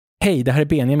Hej, det här är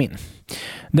Benjamin.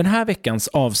 Den här veckans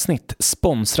avsnitt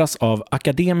sponsras av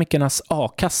Akademikernas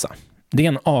A-kassa. Det är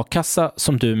en A-kassa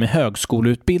som du med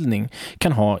högskoleutbildning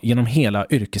kan ha genom hela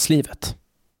yrkeslivet.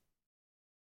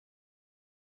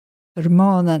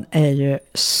 Romanen är ju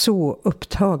så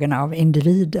upptagen av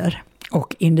individer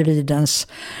och individens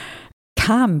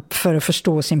kamp för att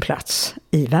förstå sin plats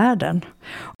i världen.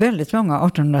 Väldigt många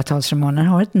 1800-talsromaner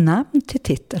har ett namn till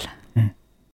titel.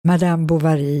 Madame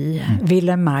Bovary,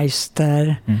 Wilhelm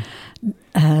Meister,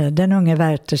 Den unge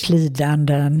Werthers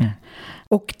lidanden.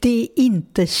 Och det är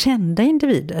inte kända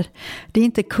individer. Det är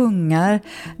inte kungar,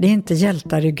 det är inte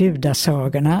hjältar i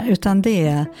gudasagorna, utan det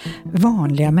är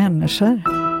vanliga människor.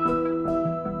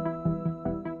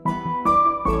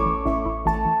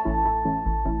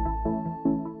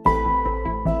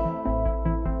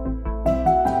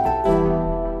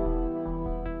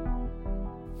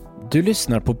 Du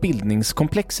lyssnar på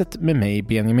Bildningskomplexet med mig,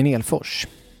 Benjamin Elfors.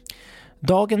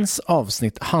 Dagens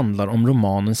avsnitt handlar om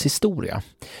romanens historia,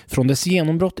 från dess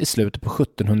genombrott i slutet på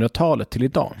 1700-talet till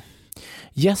idag.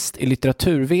 Gäst är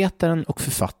litteraturvetaren och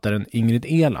författaren Ingrid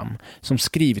Elam, som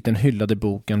skrivit den hyllade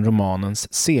boken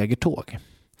Romanens segertåg.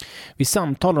 Vi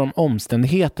samtalar om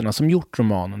omständigheterna som gjort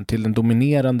romanen till den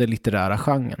dominerande litterära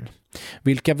genren.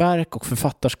 Vilka verk och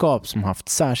författarskap som haft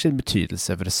särskild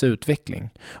betydelse för dess utveckling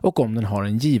och om den har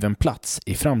en given plats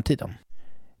i framtiden.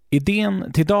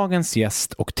 Idén till dagens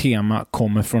gäst och tema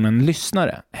kommer från en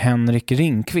lyssnare, Henrik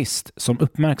Ringqvist, som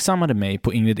uppmärksammade mig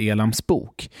på Ingrid Elams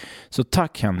bok. Så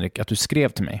tack Henrik att du skrev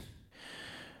till mig.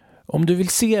 Om du vill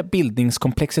se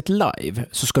Bildningskomplexet live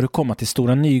så ska du komma till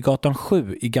Stora Nygatan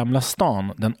 7 i Gamla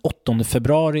stan den 8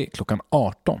 februari klockan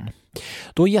 18.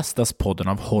 Då gästas podden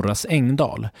av Horace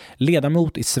Engdahl,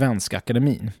 ledamot i Svenska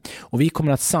Akademin. Och vi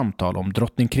kommer att samtala om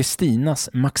drottning Kristinas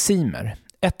maximer,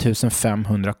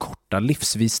 1500 korta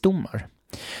livsvisdomar.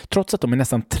 Trots att de är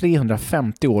nästan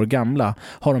 350 år gamla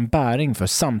har de bäring för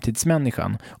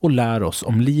samtidsmänniskan och lär oss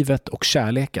om livet och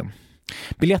kärleken.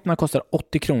 Biljetterna kostar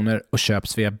 80 kronor och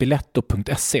köps via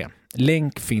biletto.se.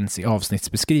 Länk finns i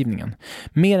avsnittsbeskrivningen.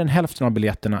 Mer än hälften av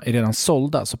biljetterna är redan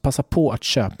sålda, så passa på att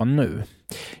köpa nu.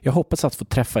 Jag hoppas att få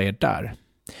träffa er där.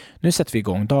 Nu sätter vi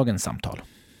igång dagens samtal.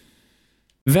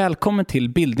 Välkommen till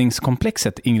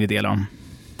Bildningskomplexet, Ingrid Elam.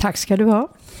 Tack ska du ha.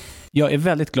 Jag är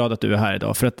väldigt glad att du är här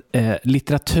idag, för att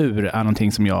litteratur är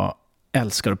någonting som jag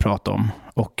älskar att prata om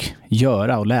och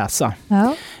göra och läsa.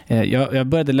 Ja. Jag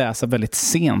började läsa väldigt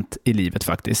sent i livet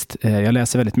faktiskt. Jag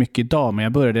läser väldigt mycket idag, men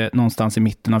jag började någonstans i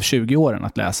mitten av 20-åren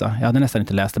att läsa. Jag hade nästan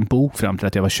inte läst en bok fram till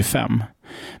att jag var 25.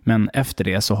 Men efter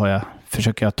det så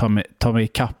försöker jag ta mig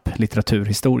ikapp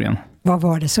litteraturhistorien. Vad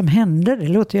var det som hände? Det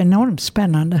låter ju enormt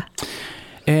spännande.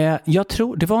 Jag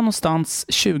tror det var någonstans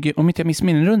om inte jag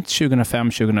missminner runt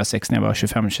 2005-2006 när jag var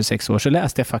 25-26 år, så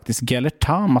läste jag faktiskt Gellert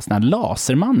Tamas den här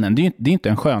Lasermannen. Det är inte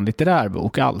en skönlitterär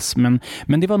bok alls, men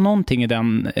det var någonting i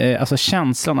den, alltså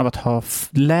känslan av att ha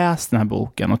läst den här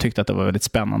boken och tyckte att det var väldigt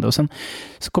spännande. Och sen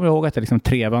så kommer jag ihåg att jag liksom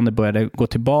trevande började gå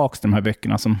tillbaka till de här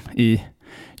böckerna som i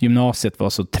gymnasiet var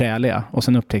så träliga, och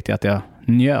sen upptäckte jag att jag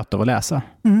njöt av att läsa.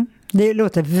 Det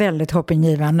låter väldigt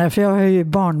hoppingivande, för jag har ju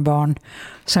barnbarn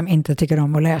som inte tycker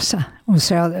om att läsa. Och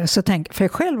för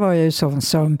själv var jag ju sån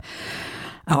som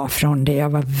från det jag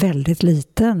var väldigt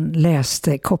liten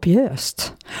läste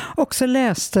kopiöst. Också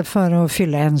läste för att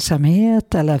fylla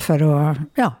ensamhet eller för att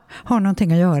ha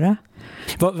någonting att göra.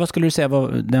 Vad skulle du säga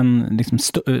var den liksom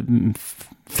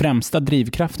främsta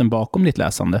drivkraften bakom ditt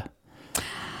läsande?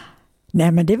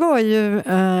 Nej, men det var ju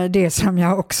det som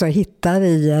jag också hittar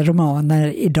i romaner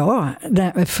idag.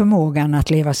 Förmågan att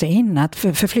leva sig in, att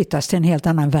förflyttas till en helt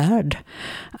annan värld.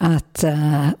 Att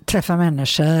träffa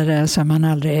människor som man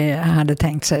aldrig hade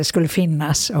tänkt sig skulle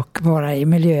finnas och vara i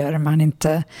miljöer man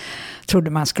inte trodde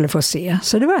man skulle få se.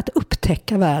 Så det var att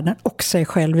upptäcka världen och sig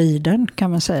själv i den,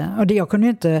 kan man säga. Och jag kunde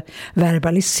ju inte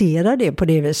verbalisera det på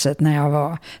det viset när jag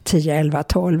var 10, 11,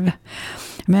 12.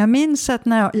 Men jag minns att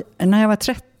när jag var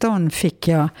 13 fick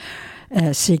jag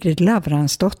Sigrid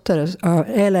Lavransdotter,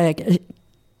 eller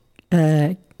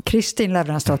Kristin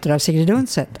Lavransdotter av Sigrid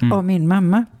Undset av min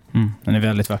mamma. Den är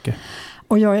väldigt vacker.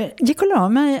 Och jag gick och la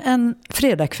mig en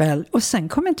fredagkväll och sen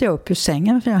kom inte jag upp ur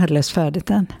sängen för jag hade läst färdigt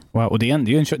den. Wow, och det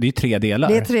är 3 delar.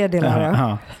 Det är 3 delar,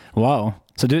 ja. Wow.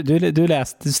 Så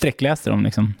du sträckläste dem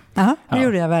liksom? Ja, det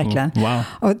gjorde jag verkligen. Wow.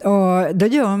 Och då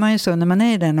gör man ju så när man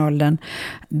är i den åldern.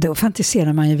 Då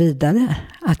fantiserar man ju vidare.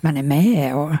 Att man är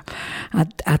med och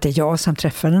att det är jag som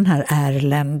träffar den här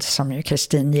Erlend som ju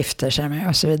Kristin gifter sig med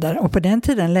och så vidare. Och på den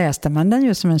tiden läste man den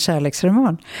ju som en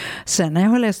kärleksroman. Sen när jag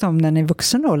har läst om den i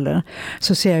vuxen ålder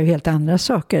så ser jag ju helt andra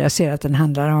saker. Jag ser att den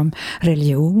handlar om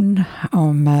religion,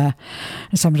 om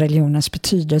som religionens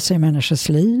betydelse i människors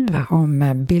liv,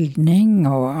 om bildning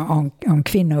och om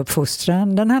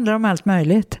kvinnouppfostran. Den handlar om allt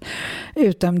möjligt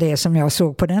utom det som jag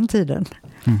såg på den tiden.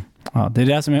 Mm. Ja, det är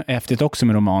det som är häftigt också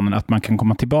med romanen, att man kan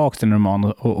komma tillbaka till en roman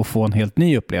och få en helt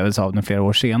ny upplevelse av den flera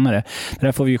år senare. Det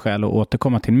där får vi ju skäl att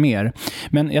återkomma till mer.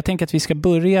 Men jag tänker att vi ska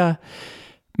börja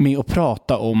med att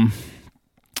prata om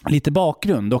lite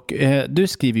bakgrund. Och du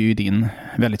skriver ju i din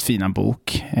väldigt fina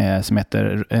bok som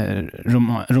heter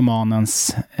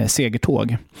Romanens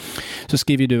segertåg. Så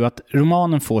skriver du att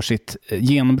romanen får sitt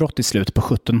genombrott i slutet på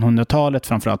 1700-talet,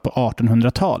 framförallt på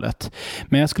 1800-talet.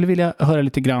 Men jag skulle vilja höra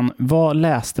lite grann, vad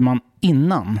läste man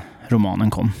innan romanen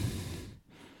kom?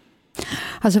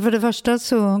 Alltså för det första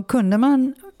så kunde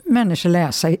människor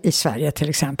läsa i Sverige till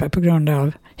exempel på grund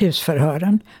av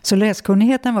husförhören. Så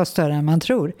läskunnigheten var större än man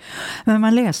tror. Men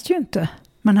man läste ju inte.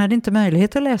 Man hade inte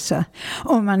möjlighet att läsa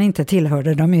om man inte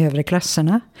tillhörde de övre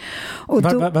klasserna. Och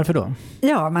varför då?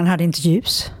 Ja, man hade inte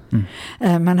ljus.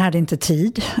 Man hade inte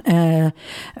tid.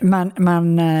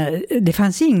 Det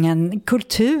fanns ingen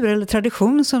kultur eller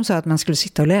tradition som sa att man skulle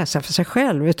sitta och läsa för sig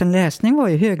själv. Utan läsning var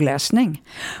ju högläsning.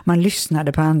 Man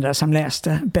lyssnade på andra som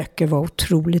läste. Böcker var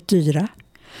otroligt dyra.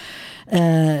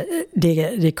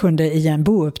 Det kunde i en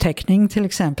bouppteckning till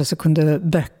exempel så kunde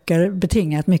böcker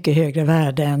betinga ett mycket högre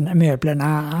värde än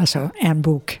möblerna, alltså en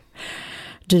bok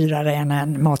dyrare än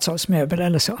en matsalsmöbel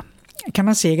eller så. Kan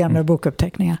man se i gamla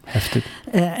bokuppteckningar. Häftigt.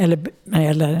 Eller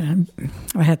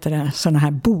vad heter det, sådana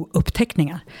här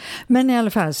bouppteckningar. Men i alla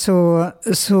fall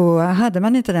så hade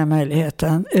man inte den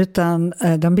möjligheten, utan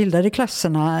de bildade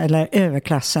klasserna eller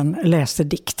överklassen läste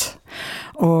dikt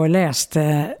och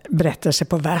läste berättelser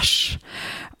på vers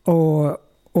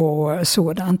och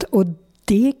sådant. Och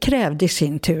det krävde i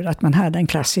sin tur att man hade en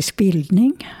klassisk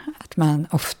bildning, att man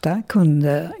ofta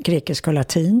kunde grekiska och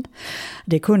latin.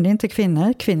 Det kunde inte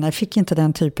kvinnor. Kvinnor fick inte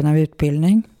den typen av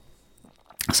utbildning.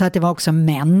 Så att det var också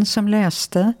män som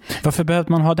läste. Varför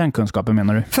behövde man ha den kunskapen,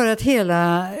 menar du? För att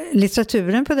hela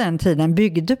litteraturen på den tiden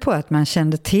byggde på att man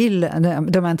kände till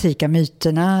de antika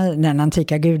myterna, den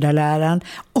antika gudaläran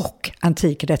och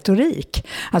antik retorik.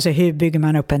 Alltså hur bygger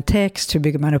man upp en text, hur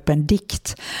bygger man upp en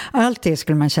dikt. Allt det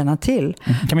skulle man känna till.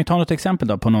 Kan vi ta något exempel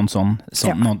då på någon sån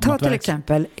ta till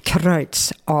exempel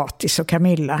Kreutz, Atis och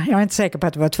Camilla. Jag är inte säker på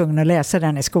att du var tvungen att läsa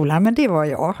den i skolan, men det var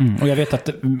jag. Och jag vet att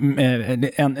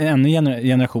en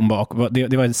generation bak,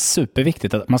 det var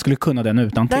superviktigt att man skulle kunna den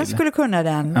utantill. Man skulle kunna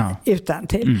den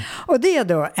utantill. Och det är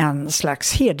då en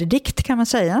slags hederdikt kan man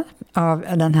säga av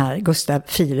den här Gustav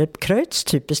Philip Kreutz,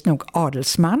 typiskt nog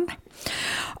adelsman.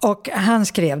 Och han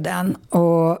skrev den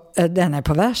och den är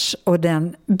på vers och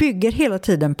den bygger hela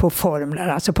tiden på formler,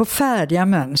 alltså på färdiga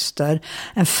mönster,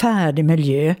 en färdig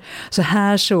miljö. Så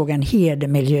här såg en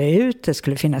herdemiljö ut, det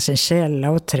skulle finnas en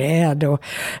källa och träd och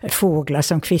fåglar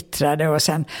som kvittrade och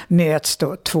sen möts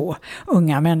då två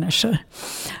unga människor.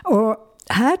 Och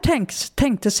här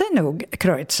tänkte sig nog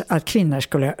Kreutz att kvinnor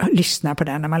skulle lyssna på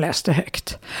den när man läste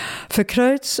högt. För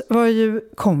Kreutz var ju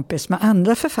kompis med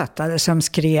andra författare som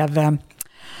skrev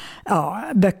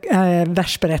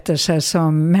versberättelser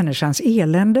som Människans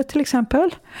elände till exempel.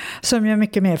 Som är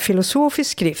mycket mer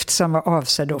filosofisk skrift som var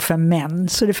avsedd då för män.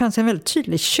 Så det fanns en väldigt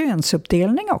tydlig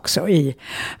könsuppdelning också i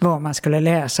vad man skulle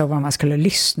läsa och vad man skulle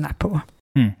lyssna på.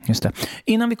 Just det.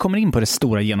 Innan vi kommer in på det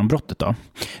stora genombrottet då,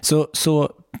 så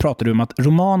pratar du om att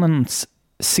romanens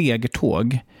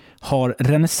segertåg har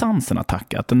renässansen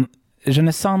attackat.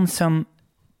 Renässansen,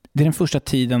 det är den första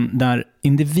tiden där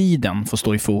individen får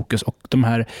stå i fokus och de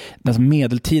här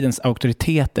medeltidens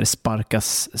auktoriteter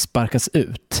sparkas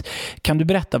ut. Kan du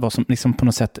berätta vad som liksom på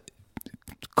något sätt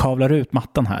kavlar ut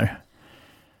mattan här?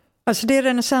 Alltså det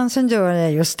renässansen gör är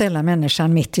ju att ställa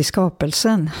människan mitt i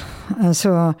skapelsen.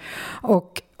 Alltså,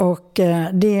 och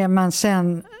det man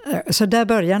sen, så där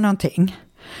börjar någonting.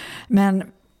 Men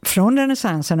från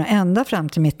renässansen och ända fram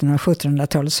till mitten av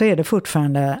 1700-talet så är det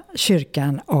fortfarande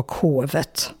kyrkan och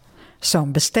hovet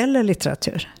som beställer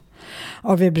litteratur.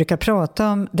 Och vi brukar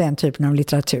prata om den typen av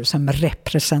litteratur som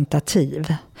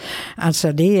representativ.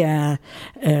 Alltså det är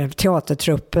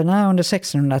teatertrupperna under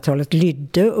 1600-talet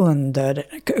lydde under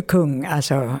kung,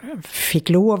 alltså fick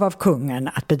lov av kungen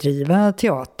att bedriva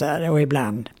teater och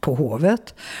ibland på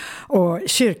hovet. Och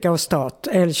kyrka och stat,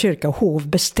 eller kyrka och hov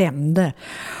bestämde.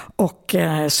 Och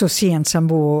så sent som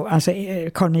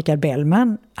Carl Michael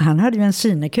Bellman, han hade ju en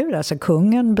sinekur, alltså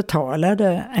kungen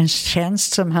betalade en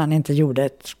tjänst som han inte gjorde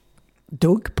ett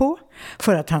dugg på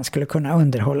för att han skulle kunna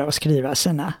underhålla och skriva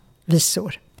sina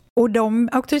visor. Och de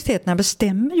auktoriteterna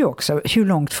bestämmer ju också hur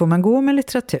långt får man gå med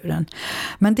litteraturen.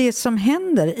 Men det som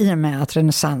händer i och med att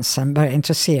renässansen börjar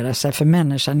intressera sig för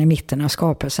människan i mitten av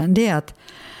skapelsen, det är att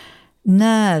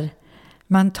när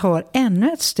man tar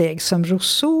ännu ett steg som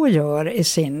Rousseau gör i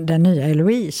sin Den nya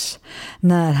Eloise,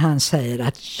 när han säger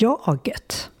att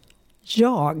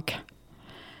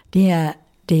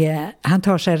han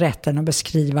tar sig rätten att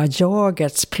beskriva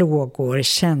jagets plågor,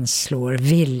 känslor,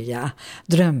 vilja,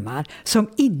 drömmar som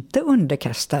inte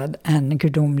underkastad en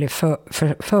gudomlig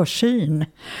försyn.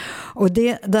 Och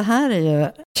det här är ju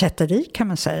kätteri, kan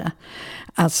man säga.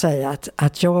 Att säga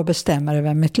att jag bestämmer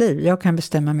över mitt liv. Jag kan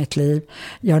bestämma mitt liv.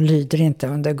 Jag lyder inte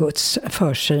under Guds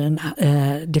försyn.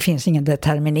 Det finns ingen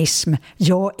determinism.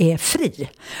 Jag är fri.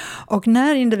 Och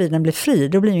när individen blir fri,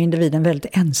 då blir individen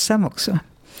väldigt ensam också.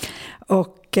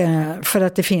 Och för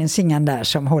att det finns ingen där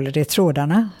som håller i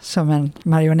trådarna som en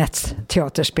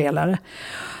marionettteaterspelare.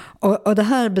 Och det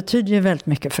här betyder ju väldigt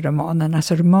mycket för romanen.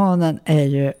 Alltså romanen är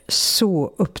ju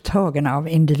så upptagen av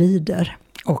individer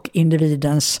och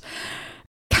individens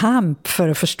kamp för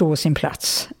att förstå sin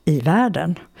plats i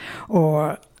världen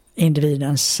och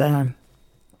individens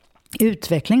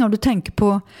utveckling. Och du tänker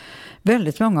på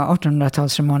väldigt många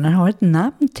 1800-talsromaner har ett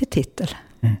namn till titel.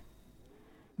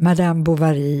 Madame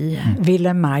Bovary,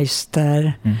 Wilhelm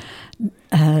Meister,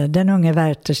 Den unge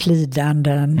Werthers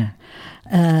lidanden.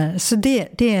 Så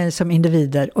det är som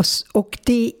individer och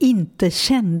det är inte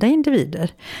kända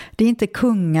individer. Det är inte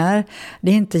kungar,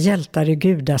 det är inte hjältar i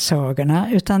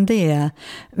gudasagorna, utan det är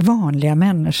vanliga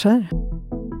människor.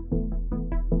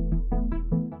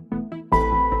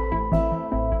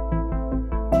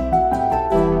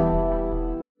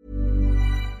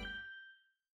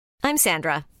 I'm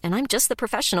Sandra, and I'm just the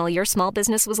professional your small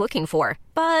business was looking for.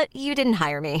 But you didn't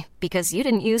hire me because you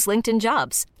didn't use LinkedIn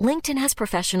Jobs. LinkedIn has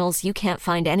professionals you can't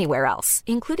find anywhere else,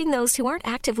 including those who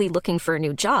aren't actively looking for a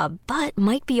new job, but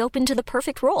might be open to the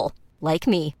perfect role, like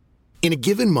me. In a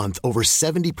given month, over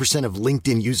 70% of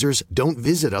LinkedIn users don't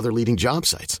visit other leading job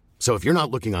sites. So if you're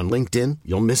not looking on LinkedIn,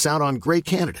 you'll miss out on great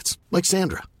candidates, like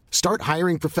Sandra. Start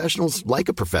hiring professionals like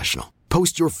a professional.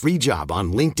 Post your free job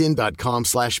on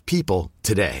linkedin.com/people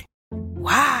today.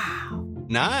 Wow.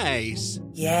 Nice.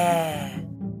 Yeah.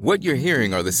 What you're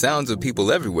hearing are the sounds of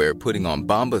people everywhere putting on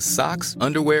Bombas socks,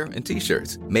 underwear, and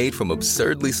T-shirts made from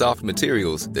absurdly soft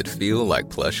materials that feel like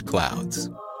plush clouds.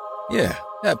 Yeah,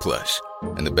 that plush.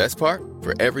 And the best part?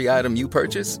 For every item you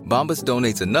purchase, Bombas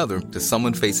donates another to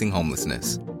someone facing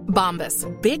homelessness. Bombas.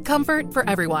 Big comfort for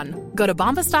everyone. Go to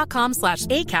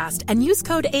bombas.com/ACAST and use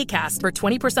code ACAST for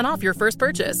 20% off your first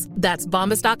purchase. That's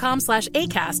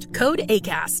bombas.com/ACAST. Code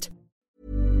ACAST.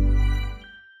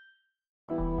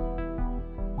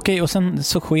 Okej, och sen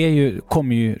så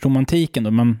kommer ju romantiken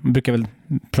då. Man brukar väl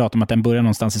prata om att den börjar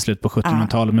någonstans i slutet på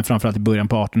 1700-talet, men framförallt i början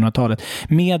på 1800-talet.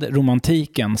 Med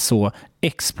romantiken så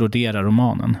exploderar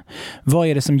romanen. Vad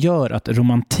är det som gör att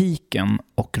romantiken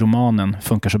och romanen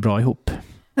funkar så bra ihop?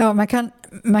 Ja,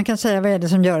 man kan säga vad är det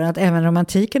som gör att även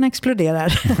romantiken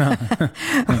exploderar.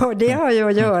 Och det har ju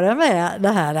att göra med det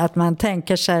här att man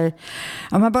tänker sig,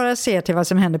 om man bara ser till vad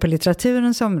som händer på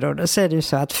litteraturens område, så är det ju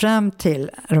så att fram till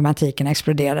romantiken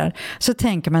exploderar så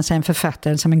tänker man sig en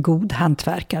författare som en god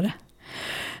hantverkare.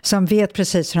 Som vet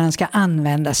precis hur han ska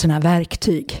använda sina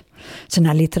verktyg.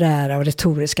 Sina litterära och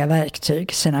retoriska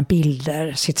verktyg, sina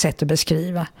bilder, sitt sätt att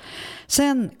beskriva.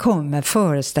 Sen kommer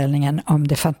föreställningen om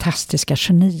det fantastiska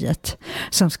geniet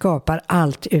som skapar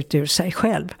allt ut ur sig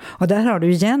själv. Och där har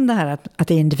du igen det här att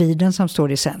det är individen som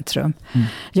står i centrum.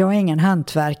 Jag är ingen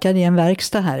hantverkare i en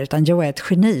verkstad här, utan jag är ett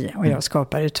geni och jag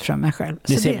skapar utifrån mig själv.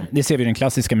 Det ser vi i den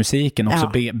klassiska musiken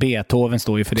också. Ja. Beethoven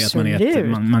står ju för det, att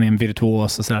man är en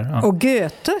virtuos och sådär. Ja. Och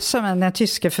Goethe, som är den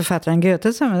tyska författaren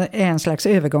Goethe, som är en slags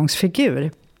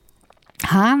övergångsfigur.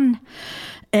 Han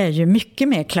är ju mycket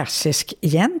mer klassisk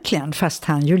egentligen, fast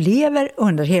han ju lever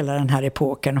under hela den här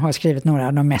epoken och har skrivit några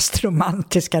av de mest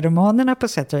romantiska romanerna på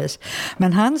sätt och vis.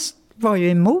 Men han var ju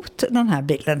emot den här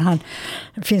bilden.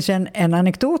 Det finns ju en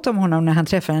anekdot om honom när han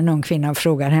träffar en ung kvinna och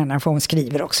frågar henne, för hon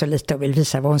skriver också lite och vill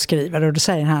visa vad hon skriver. Och då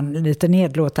säger han lite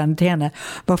nedlåtande till henne: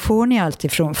 "Vad får ni allt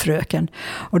ifrån, fröken?"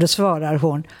 Och då svarar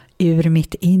hon: "Ur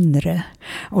mitt inre."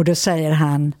 Och då säger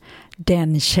han: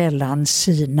 den källan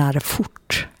sinar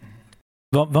fort.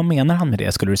 Vad menar han med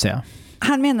det, skulle du säga?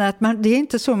 Han menar att det är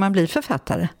inte så man blir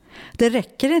författare. Det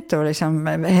räcker inte att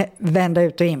liksom vända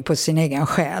ut och in på sin egen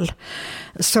själ,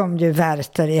 som ju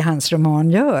Werther i hans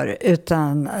roman gör,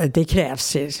 utan det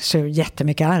krävs så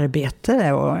jättemycket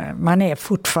arbete och man är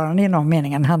fortfarande i någon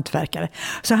mening en hantverkare.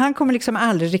 Så han kommer liksom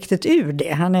aldrig riktigt ur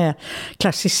det. Han är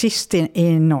klassicist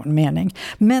i någon mening.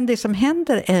 Men det som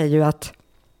händer är ju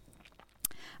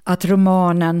att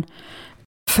romanen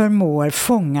förmår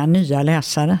fånga nya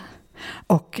läsare.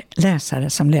 Och läsare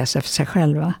som läser för sig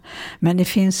själva. Men det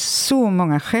finns så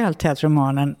många skäl till att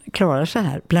romanen klarar sig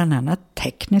här. Bland annat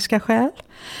tekniska skäl.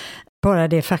 Bara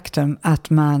det faktum att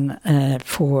man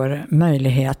får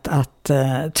möjlighet att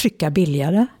trycka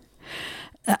billigare.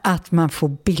 Att man får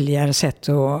billigare sätt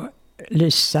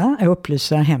att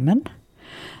upplysa hemmen.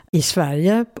 I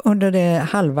Sverige under det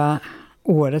halva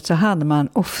året så hade man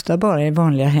ofta bara i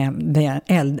vanliga hem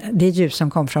det ljus som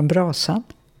kom från brasan.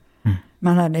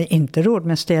 Man hade inte råd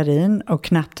med stearin och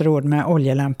knappt råd med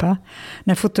oljelampa.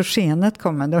 När fotogenet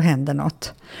kommer, då händer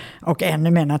något. Och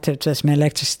ännu mer naturligtvis med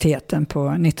elektriciteten på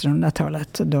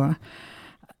 1900-talet.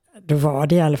 Då var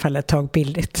det i alla fall ett tag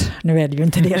billigt. Nu är det ju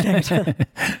inte det längre.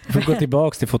 Vi får gå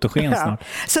tillbaka till fotogen snart. Ja.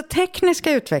 Så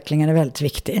tekniska utvecklingen är väldigt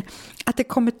viktig. Att det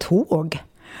kommer tåg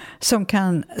som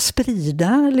kan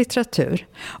sprida litteratur,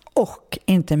 och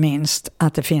inte minst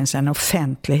att det finns en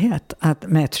offentlighet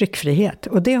med tryckfrihet.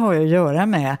 Och det har ju att göra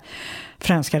med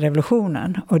franska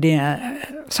revolutionen, och det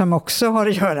som också har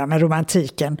att göra med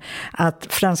romantiken, att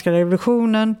franska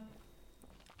revolutionen,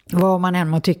 vad man än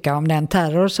må tycka om den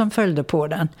terror som följde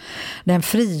på den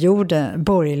frigjorde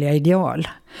borgerliga ideal,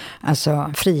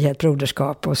 alltså frihet,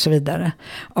 broderskap och så vidare.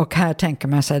 Och här tänker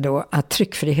man sig då att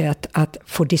tryckfrihet, att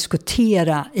få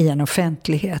diskutera i en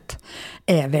offentlighet,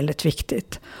 är väldigt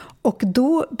viktigt. Och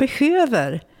då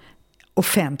behöver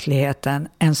offentligheten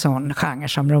en sån genre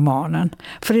som romanen.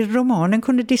 För i romanen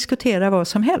kunde diskutera vad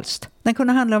som helst. Den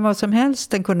kunde handla om vad som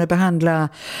helst. Den kunde behandla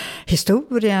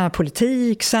historia,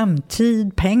 politik,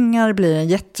 samtid, pengar blir ett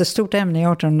jättestort ämne i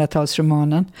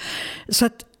 1800-talsromanen. Så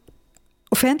att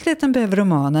offentligheten behöver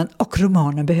romanen, och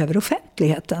romanen behöver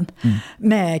offentligheten.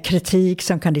 Med kritik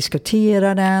som kan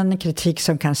diskutera den, kritik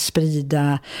som kan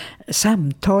sprida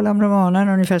samtal om romanen,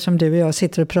 ungefär som du och jag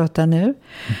sitter och pratar nu.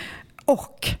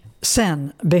 Och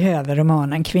sen behöver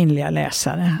romanen kvinnliga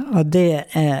läsare, och det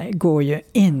går ju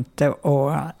inte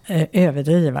att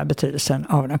överdriva betydelsen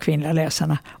av de kvinnliga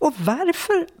läsarna. Och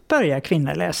varför börjar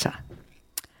kvinnor läsa?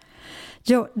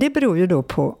 Ja, det beror ju då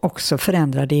på också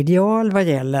förändrade ideal vad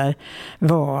gäller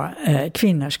vad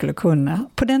kvinnor skulle kunna.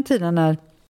 På den tiden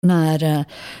när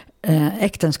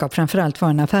äktenskap framförallt var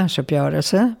en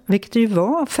affärsuppgörelse, vilket ju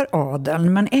var för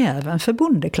adeln men även för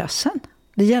bondeklassen.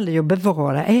 Det gällde ju att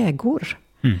bevara ägor.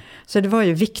 Så det var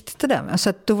ju viktigt det där. Så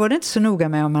att då var det inte så noga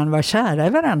med om man var kära i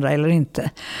varandra eller inte.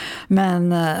 Men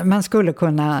man skulle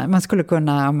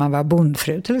kunna, om man var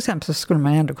bondfru till exempel, så skulle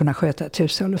man ändå kunna sköta ett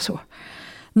hushåll och så.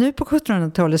 Nu på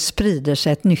 1700-talet sprider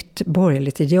sig ett nytt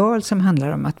borgerligt ideal som handlar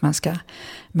om att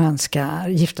man ska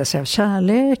gifta sig av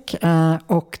kärlek,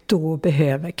 och då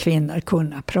behöver kvinnor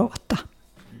kunna prata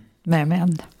med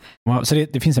män. Wow, så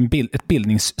det finns ett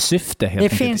bildningssyfte helt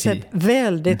enkelt. Det finns ett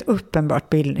väldigt uppenbart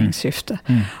bildningssyfte.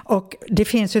 Och det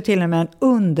finns ju till och med en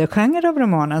undergenre av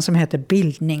romanen som heter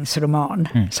bildningsroman,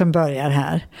 som börjar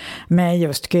här med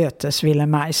just Goethes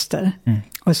Wilhelm Meister.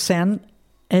 Och sen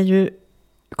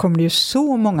kommer det ju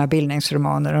så många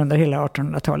bildningsromaner under hela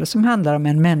 1800-talet som handlar om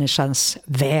en människans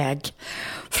väg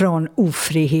från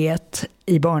ofrihet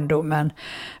i barndomen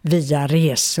via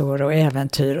resor och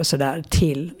äventyr och sådär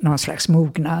till någon slags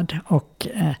mognad och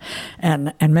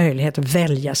en möjlighet att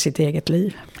välja sitt eget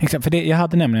liv. Exakt, för jag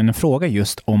hade nämligen en fråga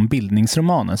just om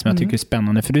bildningsromanen som jag tycker är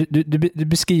spännande, för du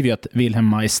beskriver ju att Wilhelm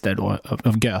Meister då,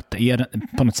 av Goethe är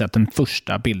på något sätt den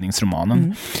första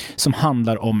bildningsromanen som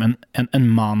handlar om en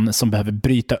man som behöver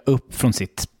bryta upp från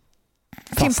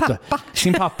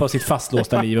sin pappa och sitt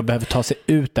fastlåsta liv och behöver ta sig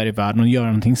ut där i världen och göra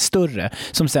någonting större.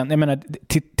 Som sen, jag menar,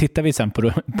 tittar vi sen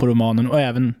på romanen och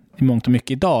även i mångt och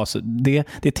mycket idag, så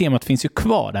det temat finns ju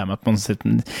kvar, det här med att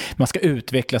man ska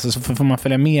utvecklas, och så får man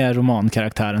följa med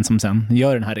romankaraktären som sen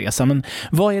gör den här resan. Men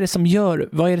vad är det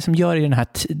som gör i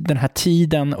den här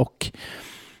tiden och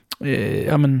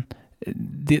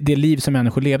det liv som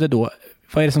människor levde då,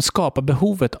 vad är det som skapar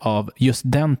behovet av just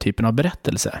den typen av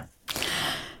berättelse?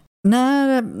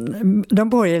 När de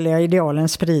borgerliga idealen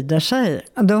sprider sig,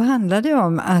 då handlar det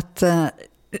om att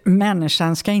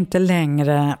människan ska inte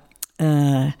längre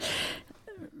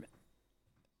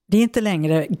Det är inte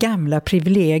längre gamla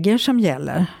privilegier som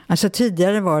gäller. Alltså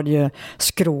tidigare var det ju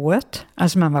skrået.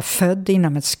 Alltså man var född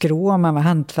inom ett skrå om man var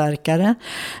hantverkare.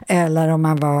 Eller om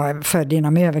man var född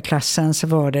inom överklassen så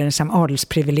var det liksom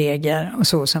adelsprivilegier och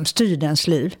så som styrde ens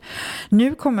liv.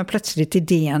 Nu kommer plötsligt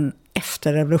idén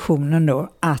efter revolutionen då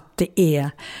att det är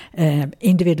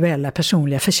individuella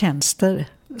personliga förtjänster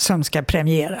som ska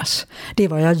premieras. Det är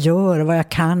vad jag gör, vad jag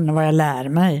kan och vad jag lär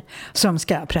mig som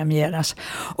ska premieras.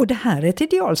 Och det här är ett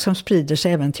ideal som sprider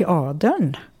sig även till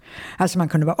adeln. Alltså man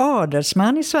kunde vara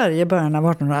adelsman i Sverige i början av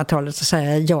 1800-talet och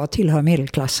säga jag tillhör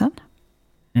medelklassen.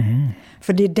 Mm.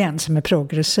 För det är den som är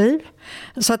progressiv.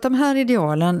 Så att de här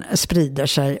idealen sprider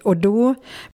sig och då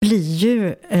blir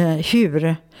ju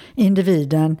hur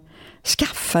individen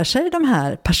skaffar sig de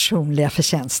här personliga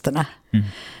förtjänsterna.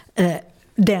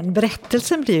 Den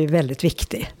berättelsen blir ju väldigt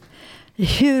viktig.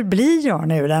 Hur blir jag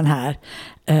nu den här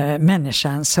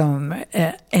människan som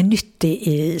är nyttig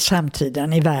i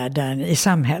samtiden, i världen, i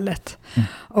samhället?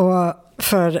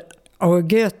 Och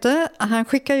Goethe, han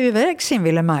skickar ju iväg sin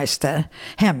Wilhelm Meister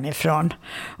hemifrån.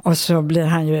 Och så blir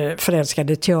han ju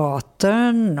förälskad i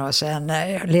teatern och sen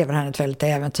lever han ett väldigt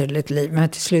äventyrligt liv. Men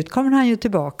till slut kommer han ju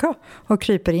tillbaka och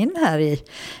kryper in här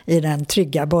i den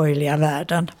trygga borgerliga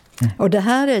världen. Och det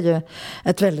här är ju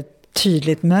ett väldigt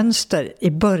tydligt mönster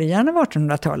i början av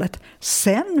 1800-talet.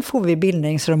 Sen får vi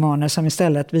bildningsromaner som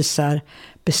istället visar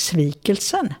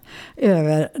besvikelsen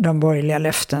över de borgerliga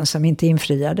löften som inte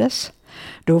infriades.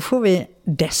 Då får vi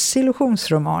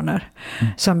desillusionsromaner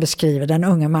som beskriver den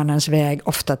unga mannens väg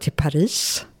ofta till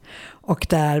Paris. Och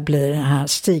där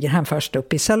stiger han först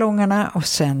upp i salongerna och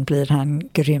sen blir han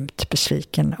grymt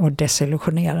besviken och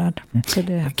desillusionerad. Så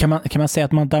det... Kan man säga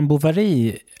att Madame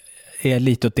Bovary är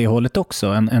lite åt det hållet också?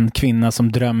 En kvinna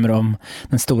som drömmer om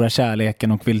den stora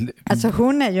kärleken och vill... Alltså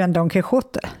hon är ju en Don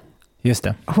Quixote. Just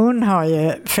det. Hon har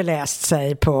ju förläst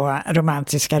sig på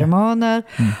romantiska romaner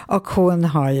och hon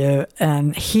har ju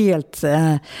en helt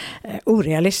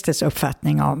orealistisk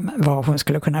uppfattning om vad hon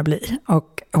skulle kunna bli.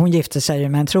 Och hon gifter sig ju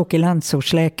med en tråkig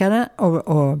landsortsläkare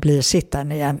och blir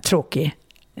sittande i en tråkig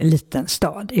liten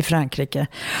stad i Frankrike.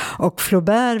 Och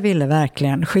Flaubert ville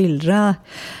verkligen skildra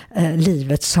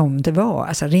livet som det var,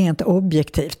 alltså rent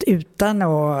objektivt, utan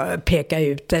att peka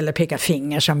ut eller peka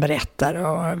finger som berättar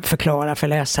och förklara för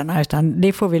läsarna, utan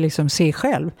det får vi liksom se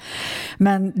själv.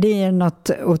 Men det är något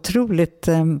otroligt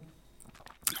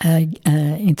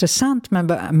intressant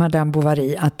med Madame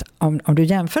Bovary att om du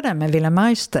jämför den med Wilhelm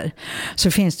Meister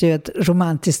så finns det ju ett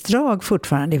romantiskt drag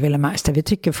fortfarande i Wilhelm Meister. Vi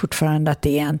tycker fortfarande att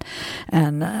det är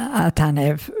att han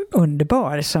är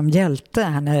underbar som hjälte.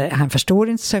 Han förstår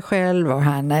inte sig själv och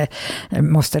han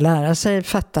måste lära sig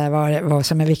fatta vad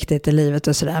som är viktigt i livet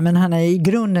och sådär. Men han är i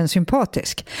grunden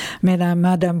sympatisk. Medan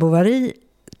Madame Bovary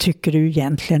tycker du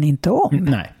egentligen inte om.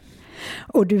 Nej.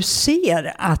 Och du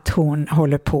ser att hon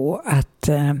håller på att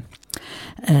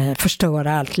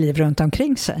förstöra allt liv runt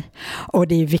omkring sig. Och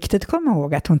det är viktigt att komma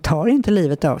ihåg att hon tar inte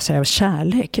livet av sig av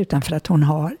kärlek utan för att hon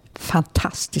har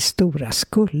fantastiskt stora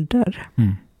skulder.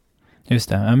 Mm. Just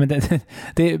det. Ja, men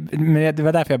det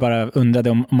var därför jag bara undrade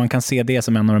om man kan se det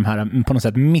som en av de här på något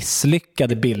sätt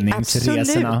misslyckade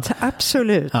bildningsresorna.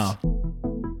 Absolut. Ja.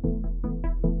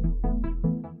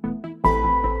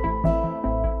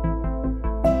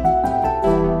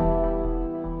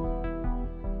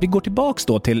 Vi går tillbaks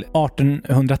då till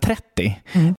 1830.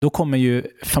 Då kommer ju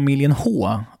familjen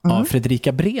H av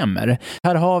Fredrika Bremer.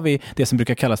 Här har vi det som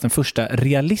brukar kallas den första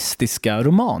realistiska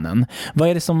romanen. Vad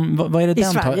är det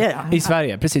den Sverige, I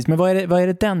Sverige, precis. Men vad är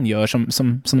det den gör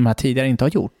som de här tidigare inte har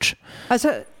gjort?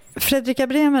 Alltså, Fredrika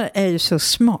Bremer är ju så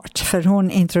smart för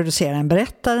hon introducerar en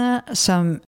berättare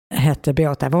som heter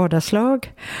Beata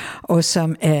Vardagslag och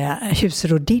som är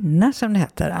husrodinna som det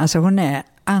heter. Alltså hon är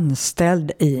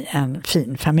anställd i en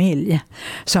fin familj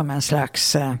som en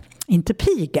slags, inte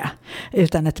piga,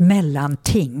 utan ett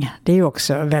mellanting. Det är ju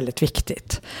också väldigt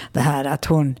viktigt. Det här att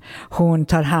hon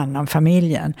tar hand om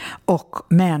familjen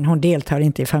men hon deltar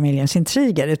inte i familjens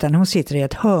intriger utan hon sitter i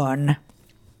ett hörn.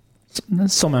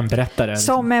 Som en berättare.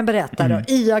 Som en berättare och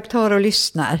iakttar och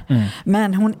lyssnar.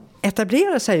 Men hon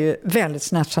etablerar sig ju väldigt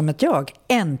snabbt som ett jag.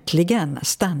 Äntligen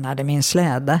stannade min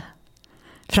släde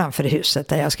framför huset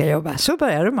där jag ska jobba. Så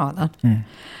börjar romanen.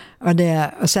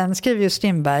 Och sen skriver ju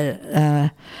Strindberg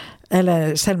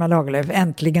eller Selma Lagerlöf,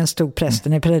 äntligen stod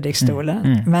prästen i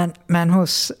predikstolen. Men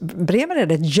hos Bremer är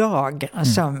det ett jag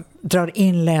som drar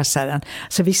in läsaren.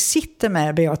 Så vi sitter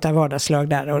med Beata Vardagslag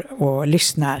där och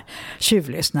lyssnar,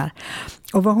 tjuvlyssnar.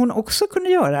 Och vad hon också kunde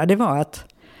göra, det var att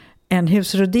en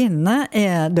husrodinna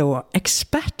är då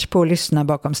expert på att lyssna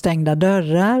bakom stängda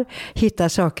dörrar, hitta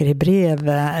saker i brev,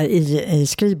 i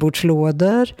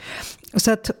skrivbordslådor,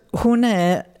 Så att hon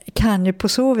kan ju på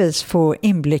så vis få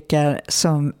inblickar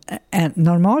som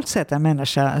normalt sett en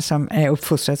människa som är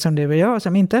uppfostrad som du och jag,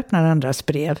 som inte öppnar andras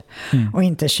brev och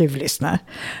inte tjuvlyssnar.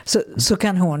 Så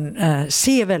kan hon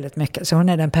se väldigt mycket. Så hon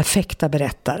är den perfekta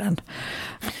berättaren.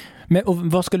 Men och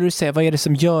vad skulle du säga, vad är det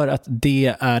som gör att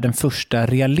det är den första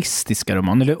realistiska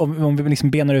romanen? Eller om vi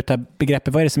liksom benar ut det här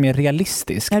begreppet, vad är det som är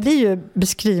realistiskt? Ja, det är ju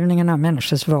beskrivningen av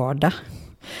människors vardag.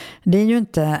 Det är ju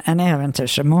inte en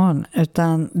äventyrsroman,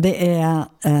 utan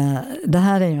det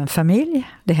här är ju en familj.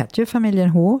 Det heter ju familjen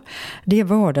H. Det är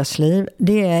vardagsliv.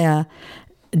 Det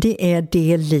är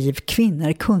det liv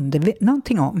kvinnor kunde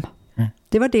någonting om.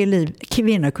 Det var det liv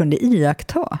kvinnor kunde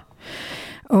iaktta.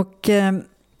 Och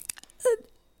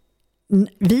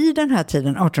vid den här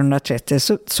tiden, 1830,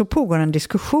 så pågår en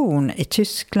diskussion i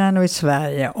Tyskland och i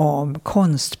Sverige om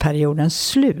konstperiodens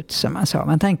slut, som man sa.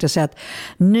 Man tänkte sig att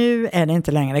nu är det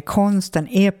inte längre konsten,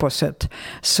 eposet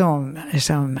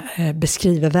som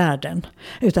beskriver världen,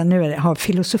 utan nu har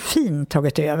filosofin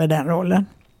tagit över den rollen.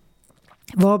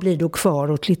 Vad blir då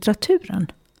kvar åt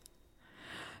litteraturen?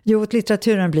 Jo, åt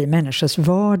litteraturen blir människors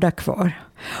vardag kvar.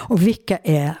 Och vilka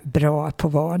är bra på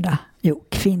vardag? Jo,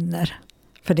 kvinnor.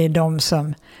 För det är de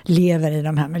som lever i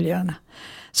de här miljöerna.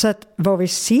 Så att vad vi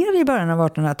ser i början av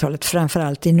 1800-talet,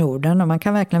 framförallt i Norden, och man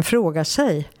kan verkligen fråga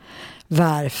sig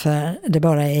varför det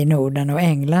bara är i Norden och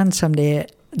England som det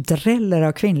dräller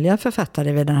av kvinnliga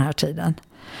författare vid den här tiden.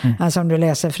 Alltså om du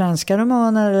läser franska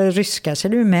romaner eller ryska så är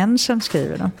det ju män som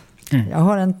skriver dem. Jag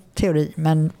har en teori,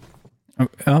 men...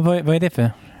 Ja, vad är det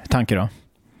för tanke då?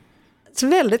 Så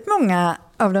väldigt många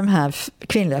av de här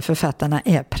kvinnliga författarna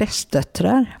är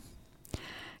prästdöttrar.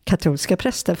 Katolska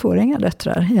präster får inga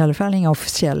döttrar, i alla fall inga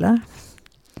officiella.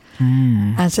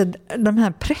 Alltså de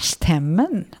här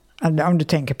prästhemmen, om du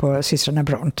tänker på systrarna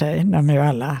Bronte, de är ju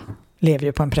alla, lever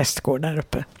ju på en prästgård där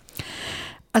uppe.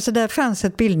 Alltså där fanns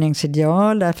ett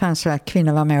bildningsideal, där fanns att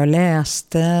kvinnor var med och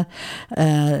läste.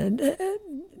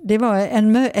 Det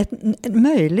var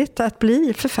möjligt att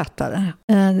bli författare.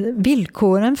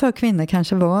 Villkoren för kvinnor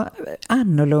kanske var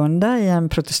annorlunda i en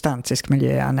protestantisk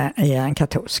miljö än i en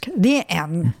katolsk. Det är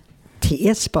en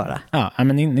tes bara. Ja,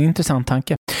 men en intressant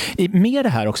tanke. Med det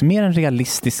här också, mer än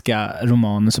realistiska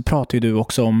romanen, så pratar ju du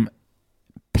också om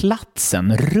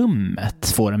platsen,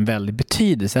 rummet får en väldig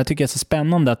betydelse. Jag tycker det är så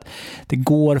spännande att det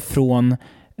går från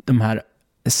de här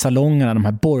salongerna, de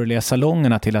här borgerliga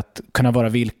salongerna, till att kunna vara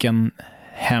vilken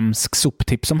hemsk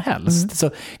soptipp som helst.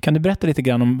 Så kan du berätta lite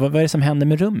grann om vad är det som händer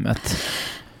med rummet?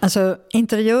 Alltså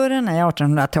interiören är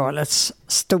 1800-talets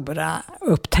stora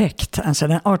upptäckt. Alltså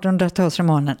den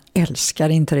 1800-talsromanen älskar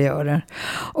interiörer.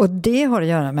 Och det har att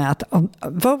göra med att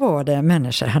vad var det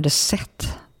människor hade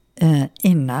sett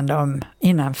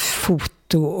innan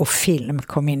foto och film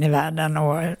kom in i världen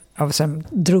och som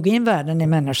drog in världen i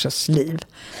människors liv.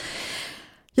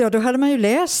 Ja, då hade man ju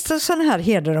läst sådana här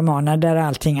hederromaner där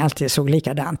allting alltid såg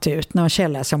likadant ut. Några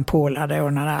källor som pålade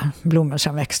och några blommor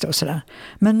som växte och sådär.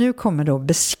 Men nu kommer då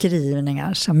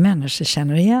beskrivningar som människor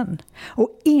känner igen. Och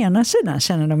ena sidan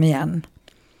känner de igen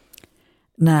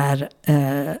när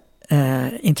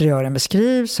interiören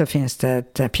beskrivs, så finns det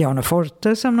ett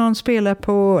pianoforte som någon spelar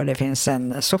på, och det finns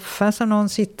en soffa som någon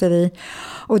sitter i.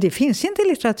 Och det finns inte i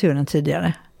litteraturen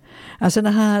tidigare. Alltså det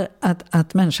här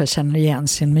att människor känner igen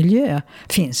sin miljö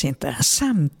finns inte.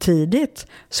 Samtidigt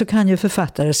så kan ju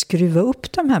författare skruva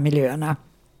upp de här miljöerna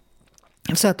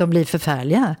så att de blir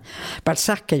förfärliga.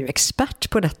 Balzac är ju expert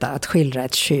på detta, att skildra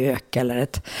ett kök eller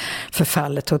ett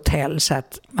förfallet hotell så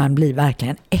att man blir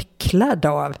verkligen äcklad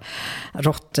av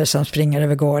råttor som springer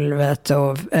över golvet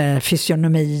och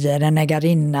fysionomier, en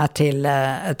ägarinna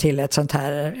till ett sånt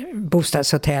här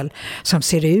bostadshotell som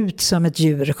ser ut som ett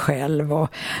djur själv, och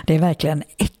det är verkligen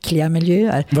äckliga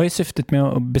miljöer. Vad är syftet med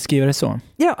att beskriva det så?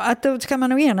 Ja, att då ska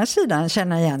man å ena sidan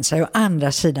känna igen sig och å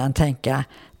andra sidan tänka,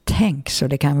 tänk så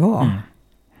det kan vara.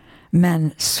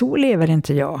 Men så lever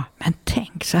inte jag. Men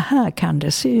tänk, så här kan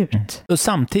det se ut. Och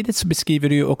samtidigt så beskriver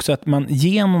du ju också att man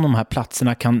genom de här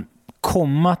platserna kan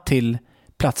komma till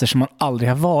platser som man aldrig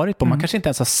har varit på. Man kanske inte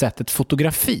ens har sett ett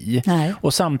fotografi. Nej.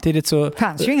 Och samtidigt så...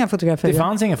 fanns ju inga fotografier. Det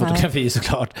fanns inga fotografier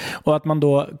såklart. Och att man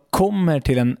då kommer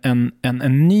till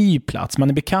en ny plats. Man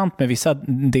är bekant med vissa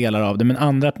delar av det, men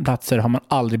andra platser har man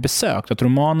aldrig besökt. Att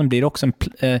romanen blir också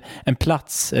en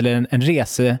plats eller en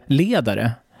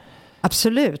reseledare.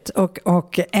 Absolut.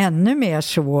 Och ännu mer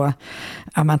så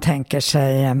om man tänker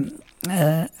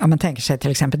sig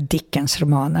till exempel Dickens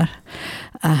romaner.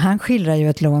 Han skildrar ju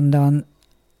ett London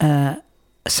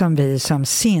som vi som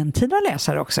sentida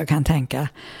läsare också kan tänka,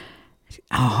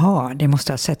 jaha, det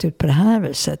måste ha sett ut på det här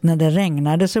viset. När det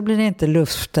regnade så blir det inte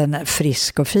luften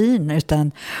frisk och fin,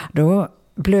 utan då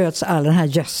blöts all den här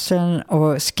gödseln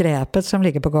och skräpet som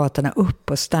ligger på gatorna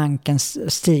upp och stanken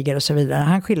stiger och så vidare.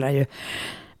 Han skildrar ju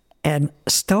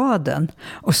staden.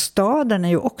 Och staden är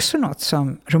ju också något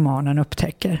som romanen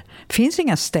upptäcker. Det finns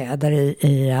inga städer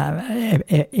i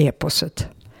eposet.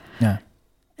 Ja.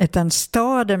 Utan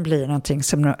staden blir någonting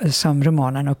som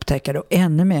romanen upptäcker, och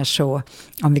ännu mer så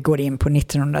om vi går in på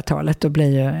 1900-talet, då blir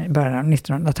ju början av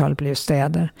 1900-talet blir ju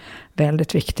städer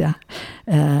väldigt viktiga.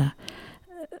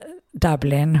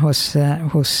 Dublin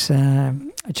hos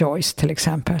Joyce till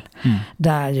exempel,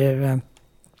 där ju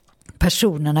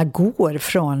personerna går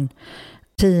från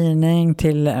tidning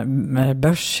till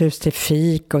börshus, till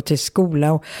fik och till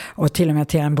skola och till och med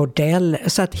till en bordell.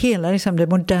 Så att hela liksom, det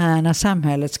moderna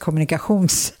samhällets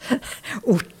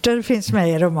kommunikationsorter finns med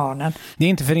i romanen. Det är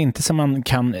inte för inte som man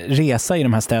kan resa i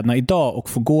de här städerna idag och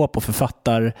få gå på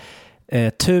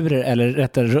författarturer, eller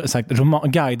rättare sagt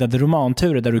guidade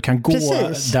romanturer där du kan gå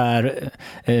där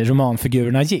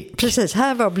romanfigurerna gick. Precis,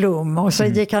 här var Blom och så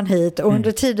gick han hit och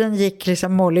under tiden gick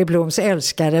liksom Molly Bloms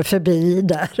älskare förbi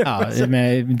där. Ja,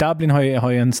 men Dublin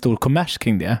har ju en stor kommers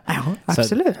kring det. Ja,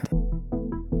 absolut.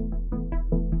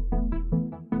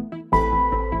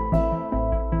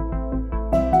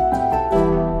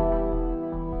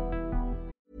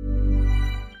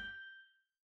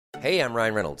 Hey, I'm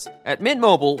Ryan Reynolds. At Mint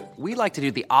Mobile, we like to do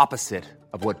the opposite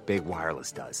of what Big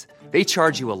Wireless does. They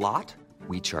charge you a lot,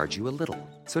 we charge you a little.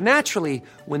 So naturally,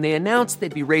 when they announced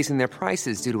they'd be raising their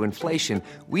prices due to inflation,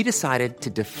 we decided to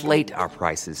deflate our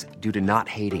prices due to not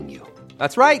hating you.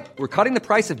 That's right. We're cutting the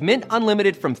price of Mint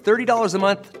Unlimited from $30 a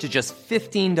month to just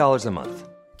 $15 a month.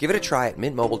 Give it a try at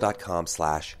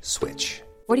mintmobile.com/switch.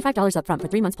 $45 up front for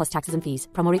 3 months plus taxes and fees.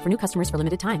 Promo rate for new customers for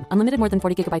limited time. Unlimited more than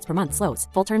 40 gigabytes per month. Slows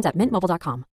full terms at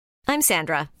mintmobile.com. I'm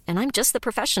Sandra, and I'm just the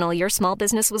professional your small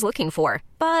business was looking for.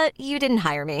 But you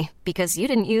didn't hire me because you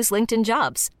didn't use LinkedIn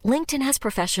Jobs. LinkedIn has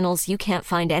professionals you can't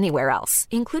find anywhere else,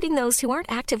 including those who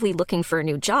aren't actively looking for a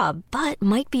new job, but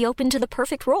might be open to the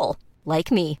perfect role,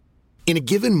 like me. In a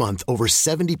given month, over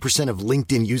 70% of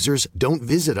LinkedIn users don't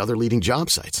visit other leading job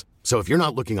sites. So if you're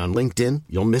not looking on LinkedIn,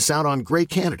 you'll miss out on great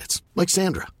candidates like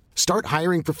Sandra. Start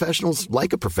hiring professionals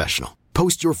like a professional.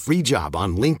 Post your free job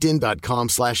on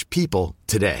linkedin.com/people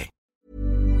today.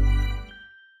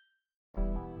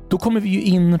 Då kommer vi ju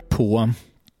in på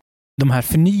de här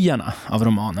förnyarna av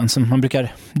romanen som man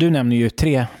brukar, du nämner ju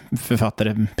 3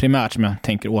 författare primärt som jag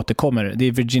tänker återkommer. Det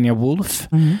är Virginia Woolf,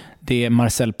 det är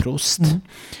Marcel Proust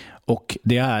och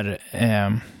det är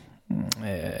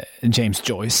James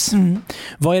Joyce.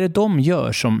 Vad är det de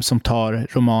gör som tar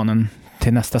romanen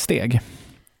till nästa steg?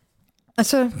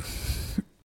 Alltså,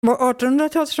 vad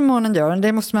 1800-talsromanen gör,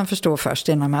 det måste man förstå först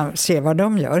innan man ser vad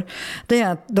de gör. Det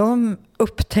är att de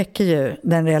upptäcker ju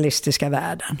den realistiska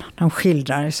världen. De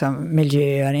skildrar liksom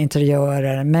miljöer,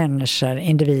 interiörer, människor,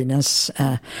 individens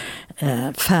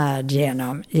färd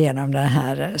genom det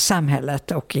här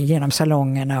samhället och genom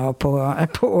salongerna och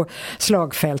på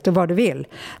slagfält och vad du vill.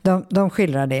 De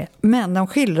skildrar det. Men de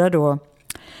skildrar då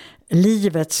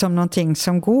livet som någonting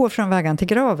som går från vaggan till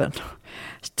graven.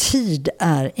 Tid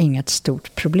är inget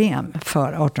stort problem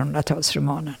för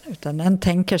 1800-talsromanen, utan den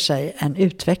tänker sig en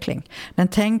utveckling. Den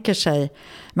tänker sig,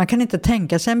 man kan inte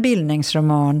tänka sig en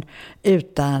bildningsroman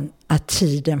utan att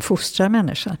tiden fostrar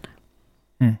människan.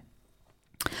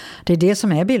 Det är det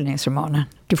som är bildningsromanen.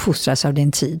 Du fostras av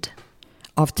din tid.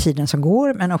 Av tiden som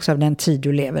går, men också av den tid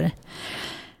du lever i.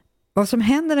 Vad som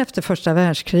händer efter första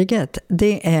världskriget,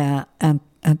 det är en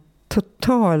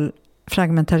total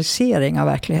fragmentarisering av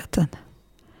verkligheten.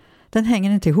 Den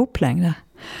hänger inte ihop längre.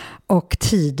 Och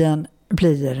tiden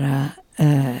blir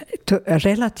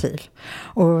relativ.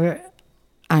 Och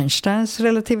Einsteins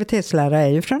relativitetslära är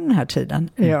ju från den här tiden.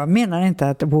 Jag menar inte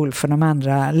att Woolf och de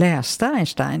andra läste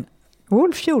Einstein.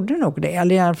 Woolf gjorde nog det.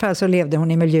 Eller i alla fall så levde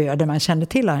hon i miljöer där man kände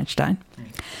till Einstein.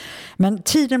 Men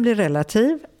tiden blir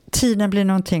relativ. Tiden blir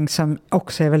någonting som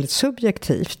också är väldigt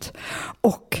subjektivt.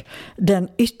 Och den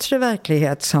yttre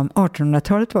verklighet som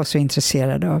 1800-talet var så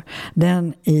intresserad av,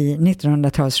 den i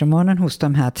 1900-talsromanen hos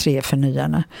de här 3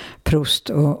 förnyarna, Proust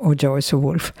och Joyce och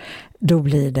Woolf, då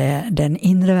blir det, den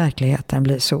inre verkligheten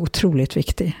blir så otroligt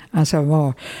viktig.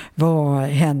 Alltså vad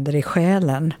händer i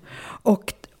själen?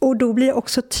 Och då blir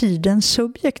också tiden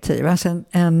subjektiv. Alltså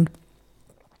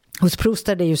hos Proust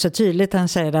är det ju så tydligt, han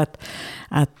säger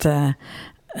att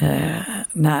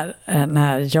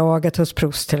när jaget hos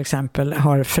Proust till exempel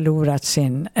har förlorat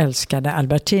sin älskade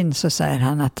Albertine, så säger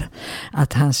han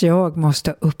att hans jag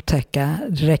måste upptäcka,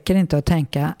 det räcker inte att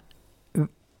tänka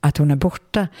att hon är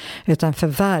borta, utan för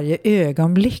varje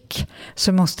ögonblick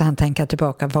så måste han tänka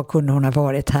tillbaka, vad kunde hon ha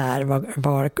varit här,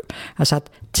 alltså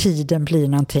att tiden blir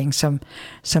någonting som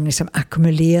liksom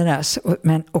ackumuleras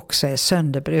men också är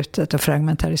sönderbrutet och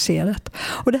fragmentariserat.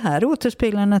 Och det här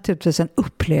återspeglar naturligtvis en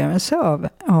upplevelse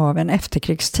av en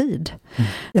efterkrigstid.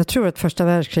 Jag tror att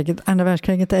andra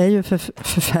världskriget är ju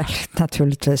förfärligt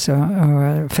naturligtvis och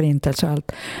förintelse och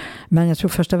allt. Men jag tror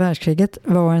första världskriget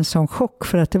var en sån chock,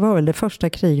 för att det var väl det första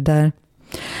krig där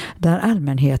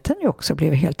allmänheten ju också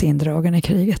blev helt indragen i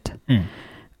kriget.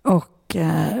 Och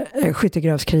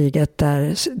skyttegravskriget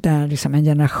där liksom en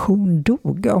generation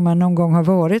dog. Om man någon gång har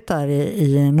varit där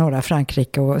i norra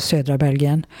Frankrike och södra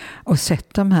Belgien och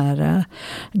sett de här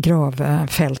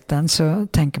gravfälten, så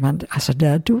tänker man, alltså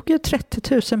där dog ju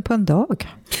 30 000 på en dag.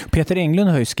 Peter Englund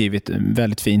har ju skrivit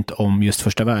väldigt fint om just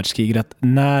första världskriget, att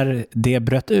när det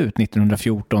bröt ut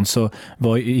 1914 så det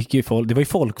var ju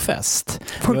folkfest.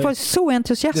 Folk var så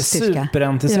entusiastiska.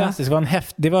 Superentusiastiska. Ja.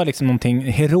 Det var liksom någonting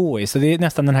heroiskt, och det är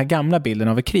nästan den här gamla bilden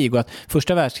av ett krig, och att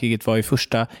första världskriget var ju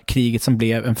första kriget som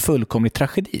blev en fullkomlig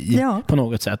tragedi på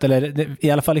något sätt, eller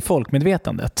i alla fall i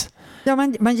folkmedvetandet. Ja,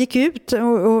 man gick ut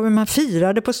och man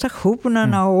firade på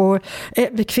stationerna och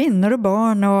kvinnor och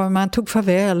barn, och man tog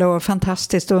farväl och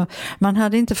fantastiskt, och man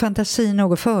hade inte fantasi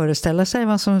nog att föreställa sig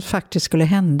vad som faktiskt skulle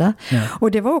hända. Ja.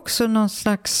 Och det var också någon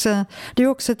slags, det är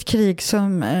också ett krig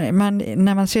som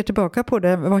när man ser tillbaka på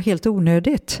det, var helt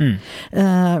onödigt.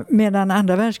 Medan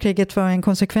andra världskriget var en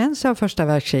konsekvens av första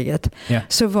världskriget,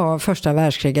 så var första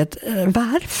världskriget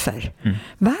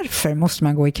varför måste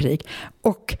man gå i krig?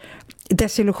 Och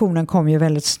desillusionen kom ju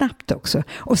väldigt snabbt också.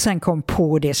 Och sen kom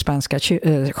på det spanska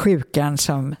sjukan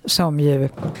som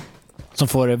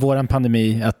får våran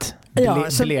pandemi att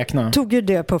blekna. Tog ju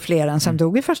död på flera som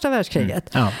dog i första världskriget.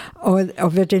 Ja.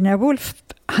 Och Virginia Woolf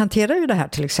hanterar ju det här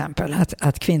till exempel,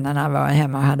 att kvinnorna var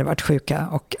hemma och hade varit sjuka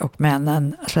och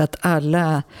männen, så att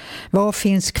alla, vad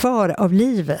finns kvar av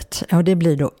livet? Och det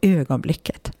blir då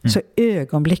ögonblicket. Så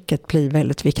ögonblicket blir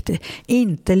väldigt viktigt.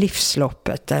 Inte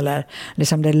livsloppet eller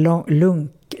liksom det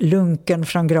lunken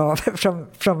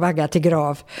från vagga till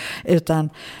grav, utan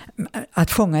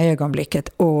att fånga ögonblicket,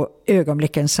 och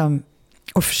ögonblicken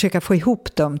och försöka få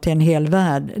ihop dem till en hel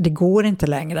värld. Det går inte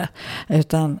längre,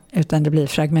 utan det blir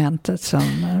fragmentet som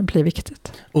blir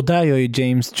viktigt. Och där gör ju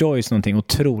James Joyce någonting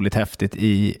otroligt häftigt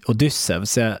i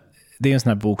Odysseus. Det är en sån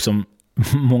här bok som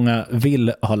många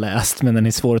vill ha läst, men den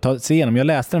är svår att ta sig igenom. Jag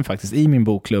läste den faktiskt i min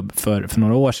bokklubb för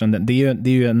några år sedan. Det är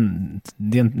ju en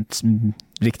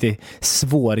riktigt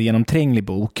svår genomtränglig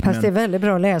bok. Fast det är väldigt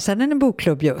bra att läsa den i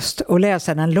bokklubb just, och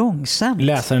läsa den långsamt.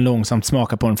 Läsa den långsamt,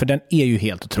 smaka på den, för den är ju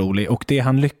helt otrolig. Och det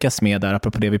han lyckas med där,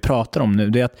 apropå det vi pratar om nu,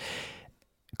 det är att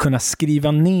kunna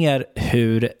skriva ner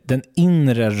hur den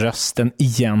inre rösten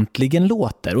egentligen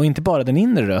låter. Och inte bara den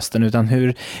inre rösten, utan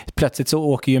hur plötsligt så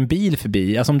åker ju en bil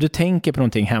förbi. Alltså om du tänker på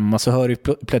någonting hemma så hör du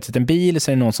plötsligt en bil,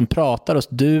 så är det någon som pratar och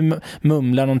du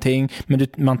mumlar någonting, men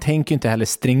man tänker inte heller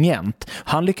stringent.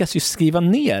 Han lyckas ju skriva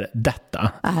ner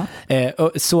detta.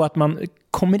 Så att man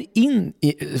kommer in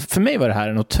för mig var det här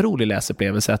en otrolig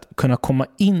läsupplevelse, att kunna komma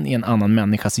in i en annan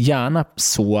människas hjärna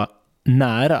så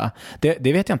nära.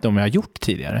 Det vet jag inte om jag har gjort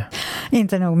tidigare.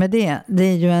 Inte nog med det. Det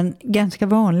är ju en ganska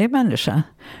vanlig människa.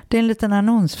 Det är en liten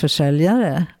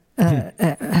annonsförsäljare,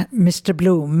 Mr.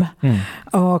 Bloom.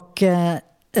 Och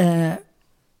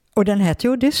den heter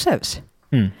ju Odysseus.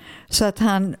 Så att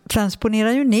han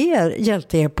transponerar ju ner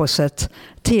hjälteeposet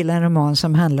till en roman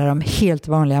som handlar om helt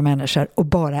vanliga människor och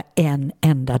bara en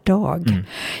enda dag.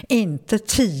 Inte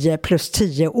 10 plus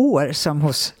 10 år som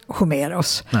hos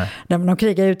Homeros. De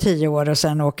krigar ju 10 år och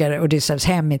sen åker Odysseus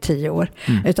hem i 10 år.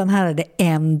 Utan här är det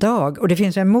en dag. Och det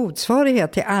finns en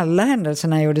motsvarighet till alla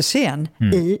händelserna i Odysseen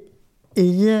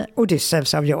i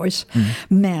Odysseus av Joyce.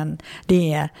 Men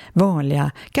det är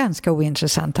vanliga, ganska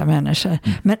ointressanta människor.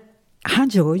 Men han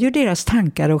gör ju deras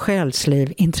tankar och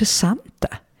själsliv intressanta.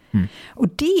 Och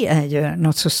det är ju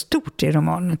något så stort i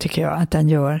romanen, tycker jag, att den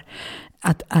gör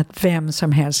att vem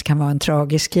som helst kan vara en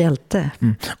tragisk hjälte.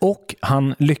 Och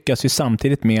han lyckas ju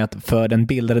samtidigt med att för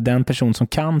den person som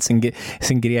kan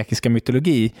sin grekiska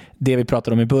mytologi, det vi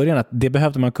pratade om i början, att det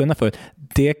behövde man kunna för.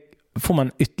 Det får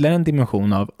man ytterligare en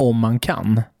dimension av om man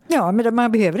kan. Ja, men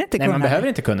man behöver inte kunna. Nej, man behöver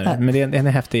inte kunna det, men det är en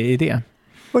häftig idé.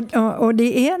 Och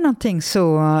det är någonting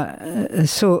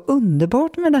så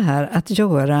underbart med det här, att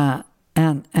göra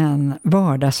en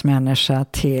vardagsmänniska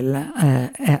till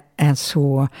en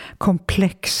så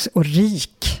komplex och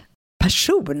rik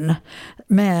person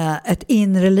med ett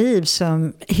inre liv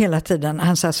som hela tiden,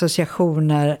 hans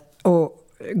associationer och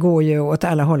går ju åt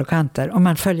alla håll och kanter och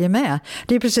man följer med.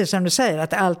 Det är precis som du säger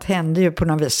att allt händer ju på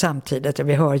något vis samtidigt och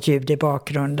vi hör ljud i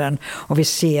bakgrunden och vi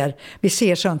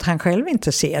ser sånt han själv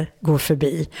inte ser gå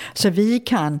förbi. Så vi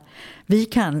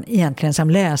kan egentligen som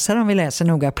läsare, om vi läser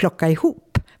noga, plocka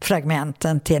ihop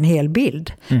fragmenten till en hel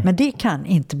bild. Men det kan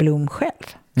inte Blom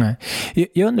själv. Nej.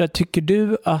 Jag undrar, tycker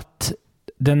du att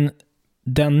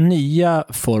den nya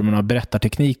formen av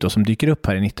berättarteknik då, som dyker upp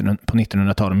här på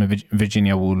 1900-talet med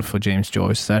Virginia Woolf och James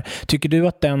Joyce, tycker du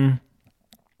att den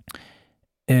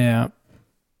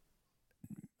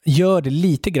gör det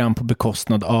lite grann på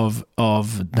bekostnad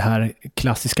av det här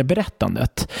klassiska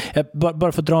berättandet?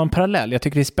 Bara för att dra en parallell, jag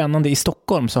tycker det är spännande, i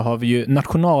Stockholm så har vi ju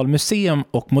Nationalmuseum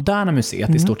och Moderna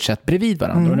museet i stort sett bredvid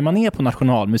varandra. Och när man är på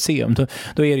Nationalmuseum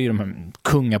då är det ju de här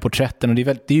kungaporträtten och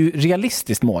det är ju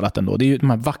realistiskt målat ändå. Det är ju de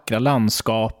här vackra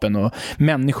landskapen och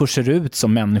människor ser ut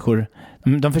som människor.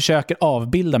 De försöker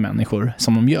avbilda människor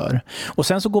som de gör. Och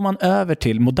sen så går man över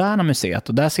till Moderna museet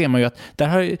och där ser man ju att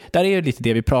där är ju lite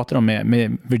det vi pratar om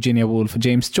med Virginia Woolf och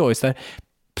James Joyce, där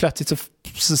plötsligt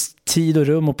så tid och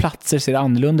rum och platser ser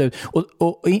annorlunda ut.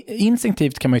 Och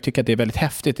instinktivt kan man ju tycka att det är väldigt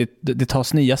häftigt, det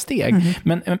tas nya steg.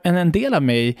 Men en del av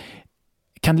mig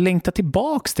kan längta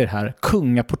tillbaks till det här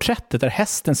kungaporträttet där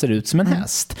hästen ser ut som en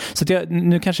häst. Så att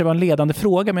nu kanske det var en ledande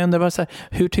fråga, men jag undrar bara så här,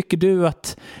 hur tycker du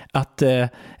att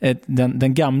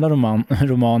den gamla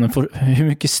romanen får, hur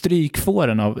mycket stryk får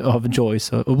den av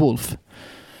Joyce och Woolf?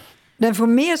 Den får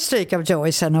mer stryk av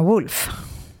Joyce än av Woolf.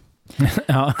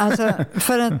 Ja. Alltså,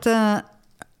 för att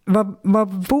vad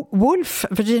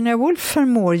Virginia Woolf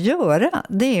förmår göra,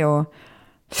 det är att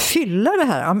fylla det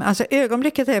här. Alltså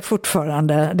ögonblicket är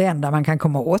fortfarande det enda man kan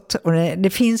komma åt. Och det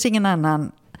finns ingen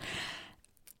annan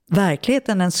verklighet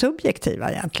än den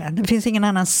subjektiva egentligen. Det finns ingen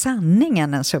annan sanning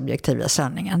än den subjektiva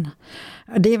sanningen.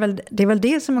 Det är väl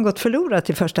det som har gått förlorat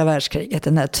i första världskriget.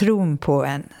 Den där tron på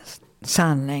en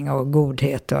sanning och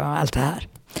godhet och allt det här.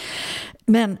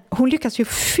 Men hon lyckas ju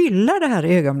fylla det här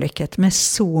ögonblicket med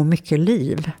så mycket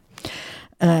liv.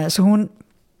 Så hon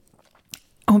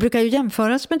brukar ju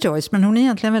jämföras med Joyce, men hon är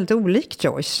egentligen väldigt olik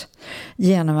Joyce.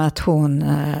 Genom att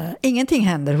ingenting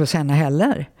händer hos henne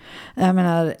heller. Jag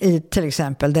menar, i till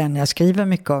exempel den jag skriver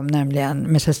mycket om, nämligen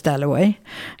Mrs. Dalloway,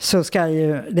 så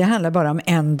det handlar bara om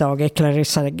en dag i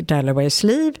Clarissa Dalloways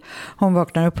liv. Hon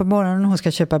vaknar upp på morgonen, hon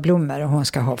ska köpa blommor och hon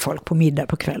ska ha folk på middag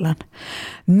på kvällen.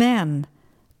 Men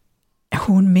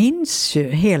hon minns ju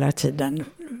hela tiden.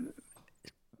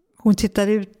 Hon tittar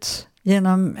ut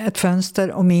genom ett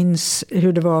fönster och minns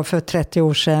hur det var för 30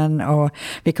 år sedan och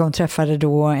vilka hon träffade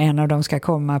då, en av dem ska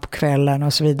komma på kvällen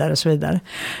och så vidare och så vidare.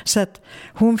 Så att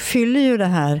hon fyller ju det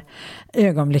här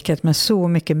ögonblicket med så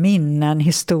mycket minnen,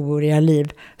 historia,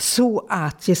 liv, så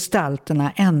att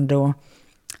gestalterna ändå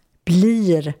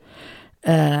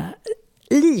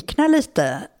liknar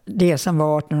lite det som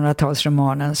var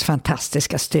 1800-talsromanens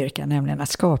fantastiska styrka, nämligen att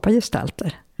skapa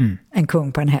gestalter. En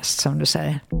kung på en häst, som du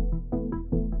säger.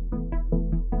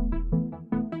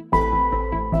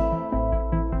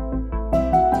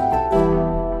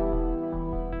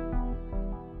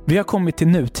 Vi har kommit till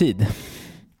nutid.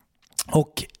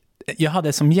 Och jag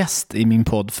hade som gäst i min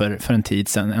podd för en tid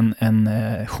sedan en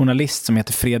journalist som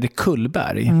heter Fredrik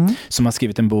Kullberg, som har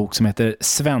skrivit en bok som heter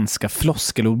Svenska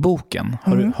floskelordboken.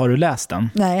 Har du läst den?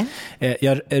 Nej.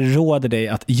 Jag råder dig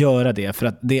att göra det, för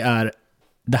att det är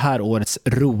det här årets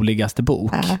roligaste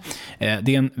bok.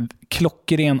 Det är en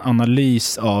klockren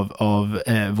analys av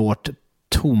vårt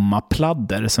tomma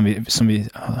pladder som vi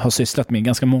har sysslat med i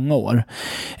ganska många år.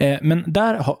 Men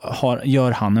där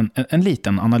gör han en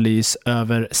liten analys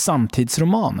över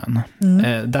samtidsromanen.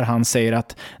 Där han säger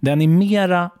att den är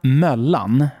mera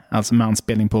Möllan, alltså med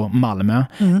anspelning på Malmö,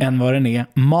 än vad den är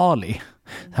Mali.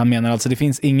 Han menar alltså det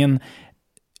finns ingen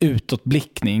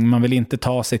utåtblickning, man vill inte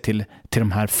ta sig till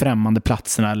de här främmande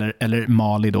platserna eller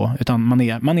Mali då, utan man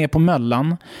är på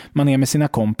Möllan, man är med sina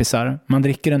kompisar, man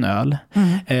dricker en öl.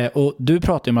 Och du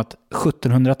pratar ju om att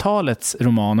 1700-talets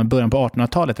roman och början på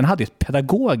 1800-talet, den hade ett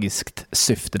pedagogiskt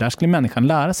syfte, där skulle människan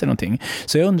lära sig någonting.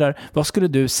 Så jag undrar, vad skulle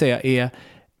du säga är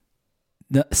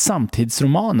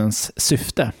samtidsromanens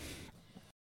syfte?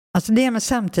 Alltså det med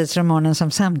samtidsromanen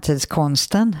som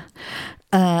samtidskonsten,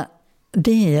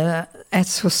 det är ett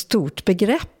så stort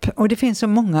begrepp och det finns så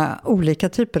många olika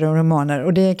typer av romaner,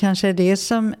 och det är kanske det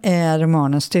som är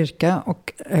romanens styrka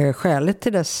och skälet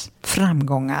till dess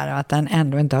framgångar, att den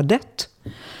ändå inte har dött.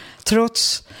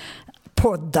 Trots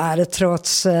poddar,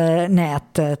 trots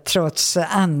nätet, trots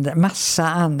massa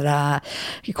andra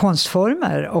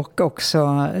konstformer och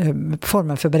också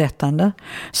former för berättande,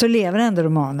 så lever ändå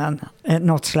romanen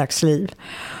något slags liv.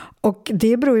 Och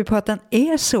det beror ju på att den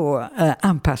är så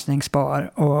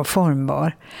anpassningsbar och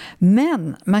formbar.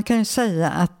 Men man kan ju säga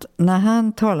att när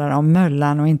han talar om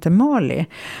Möllan och inte Mali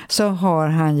så har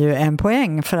han ju en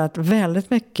poäng, för att väldigt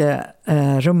mycket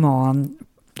roman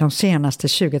de senaste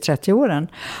 20-30 åren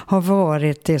har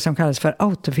varit det som kallas för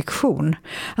autofiktion.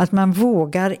 Att man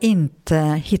vågar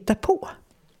inte hitta på.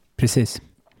 Precis.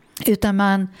 Utan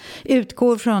man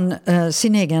utgår från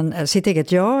sitt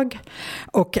eget jag,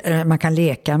 och man kan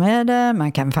leka med det,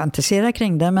 man kan fantisera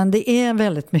kring det, men det är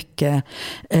väldigt mycket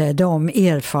de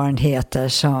erfarenheter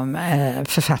som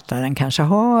författaren kanske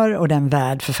har och den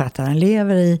värld författaren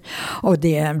lever i, och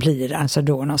det blir alltså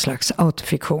då någon slags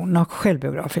autofiktion och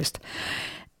självbiografiskt.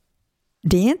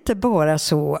 Det är inte bara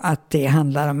så att det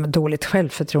handlar om dåligt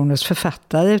självförtroende hos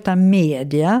författare, utan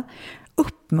media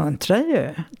uppmuntrar ju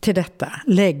till detta,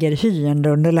 lägger hyen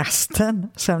under lasten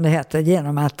som det heter,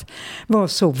 genom att vara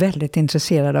så väldigt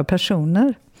intresserad av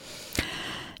personer.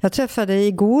 Jag träffade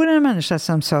igår en människa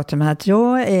som sa till mig att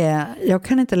jag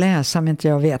kan inte läsa om inte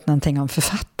jag vet någonting om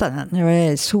författaren. Jag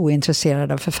är så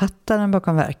intresserad av författaren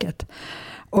bakom verket.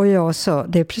 Och jag sa,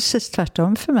 det är precis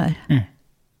tvärtom för mig. Mm.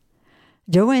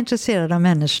 Jag är intresserad av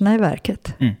människorna i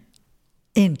verket. Mm.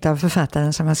 Inte av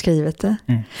författaren som har skrivit det.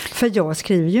 Mm. För jag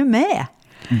skriver ju med.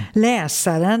 Mm.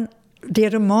 Läsaren, det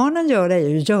romanen gör är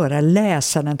ju att göra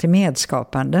läsaren till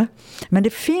medskapande. Men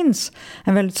det finns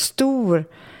en väldigt stor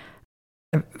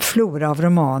flora av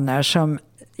romaner som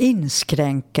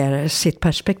inskränker sitt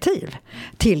perspektiv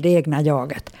till det egna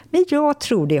jaget. Men jag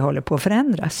tror det håller på att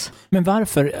förändras. Men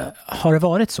varför har det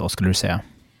varit så, skulle du säga?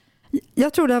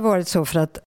 Jag tror det har varit så för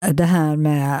att det här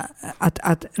med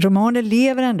att romaner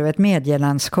lever ändå ett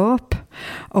medielandskap,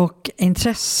 och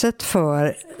intresset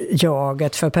för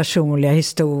jaget, för personliga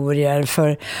historier,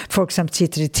 för folk som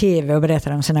sitter i tv och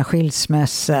berättar om sina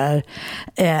skilsmässor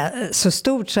är så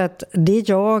stort så att det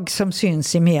jag som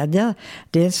syns i media,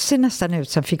 det ser nästan ut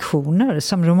som fiktioner,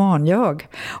 som romanjag.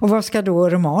 Och vad ska då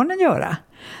romanen göra?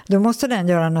 Då måste den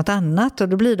göra något annat, och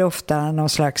då blir det ofta någon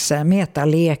slags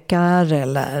metalekar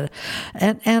eller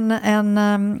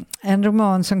en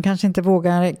roman som kanske inte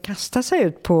vågar kasta sig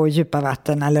ut på djupa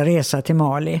vatten eller resa till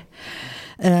Mali.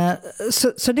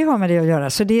 Så det har med det att göra,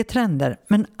 så det är trender.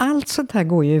 Men allt sånt här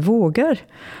går ju i vågor,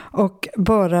 och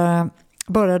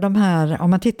bara de här, om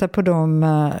man tittar på de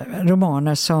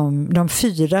romaner som, de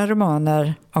 4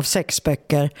 romaner av 6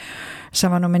 böcker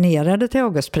som var nominerade till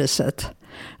Augustpriset,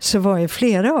 så var ju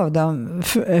flera av dem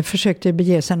försökte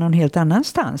bege sig någon helt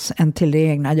annanstans än till det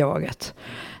egna jaget.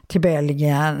 Till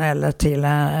Belgien eller till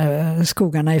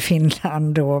skogarna i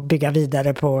Finland, och bygga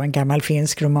vidare på en gammal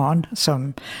finsk roman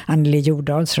som Anneli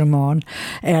Jordahls roman,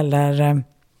 eller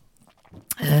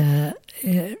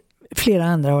flera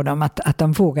andra av dem, att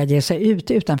de vågar ge sig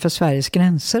ut utanför Sveriges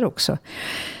gränser också.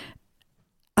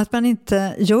 Att man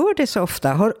inte gör det så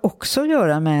ofta har också att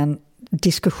göra med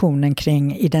diskussionen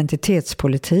kring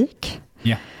identitetspolitik.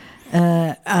 Yeah.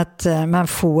 Att man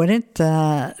får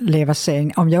inte leva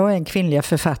sig, om jag är en kvinnlig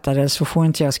författare så får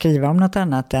inte jag skriva om något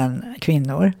annat än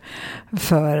kvinnor.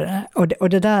 Och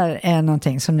det där är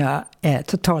någonting som jag är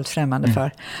totalt främmande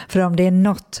för. För om det är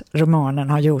något romanen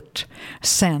har gjort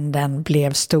sen den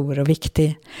blev stor och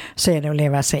viktig, så är det att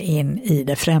leva sig in i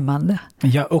det främmande.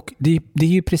 Ja, och det är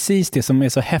ju precis det som är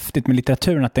så häftigt med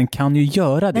litteraturen, att den kan ju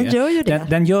göra det. Den gör ju det.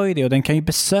 Den gör ju det, och den kan ju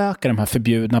besöka de här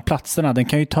förbjudna platserna. Den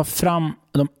kan ju ta fram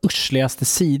de ursligaste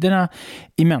sidorna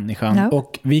i människan, ja.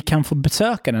 Och vi kan få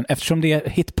besöka den eftersom det är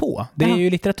hittpå. Det är ju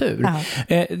litteratur.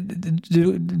 Ja.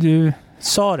 Du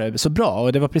sa det så bra,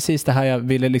 och det var precis det här jag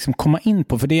ville liksom komma in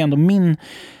på, för det är ändå min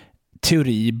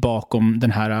teori bakom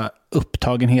den här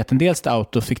upptagenheten. Dels det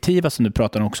autofiktiva som du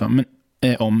pratar också om,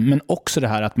 men också det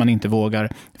här att man inte vågar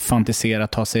fantisera,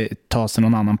 ta sig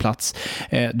någon annan plats.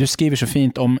 Du skriver så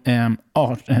fint om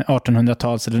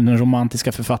 1800-tals eller den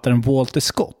romantiska författaren Walter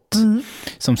Scott,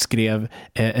 som skrev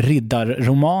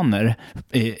riddarromaner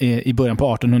i början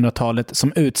på 1800-talet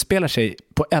som utspelar sig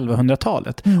på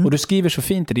 1100-talet. Och du skriver så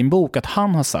fint i din bok att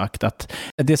han har sagt att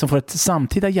det som får ett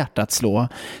samtida hjärta att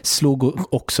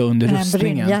slog också under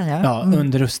rustningen.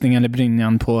 Under rustningen eller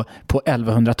brynjan på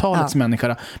 1100-talets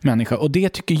människa. Och det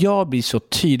tycker jag blir så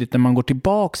tydligt när man går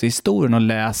tillbaka i historien och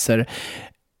läser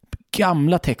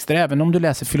gamla texter. Även om du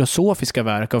läser filosofiska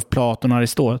verk av Platon och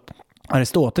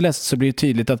Aristoteles, så blir det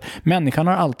tydligt att människan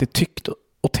har alltid tyckt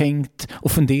och tänkt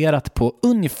och funderat på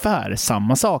ungefär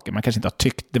samma saker. Man kanske inte har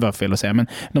tyckt, det var fel att säga, men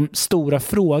de stora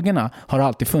frågorna har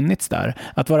alltid funnits där.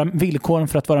 Villkoren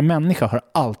för att vara människa har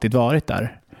alltid varit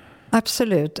där.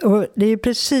 Absolut, och det är ju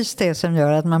precis det som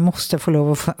gör att man måste få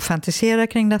lov att fantisera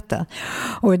kring detta.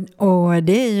 Och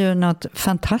det är ju något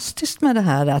fantastiskt med det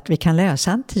här att vi kan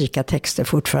läsa antika texter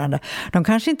fortfarande. De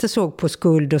kanske inte såg på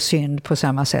skuld och synd på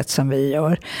samma sätt som vi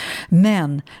gör,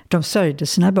 men de sörjde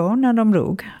sina barn när de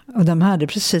dog. Och de hade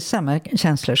precis samma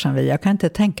känslor som vi. Jag kan inte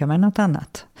tänka mig något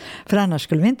annat. För annars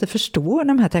skulle vi inte förstå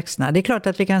de här texterna. Det är klart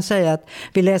att vi kan säga att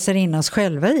vi läser in oss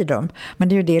själva i dem. Men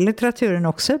det är ju det litteraturen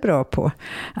också är bra på.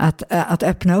 Att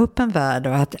öppna upp en värld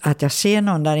och att jag ser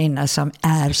någon där inne som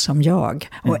är som jag.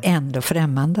 Och ändå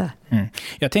främmande. Mm.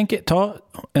 Jag tänker ta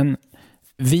en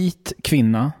vit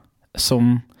kvinna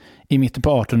som i mitten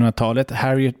på 1800-talet,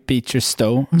 Harriet Beecher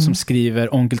Stowe, som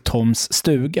skriver Onkel Toms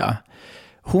stuga.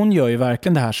 Hon gör ju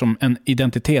verkligen det här som en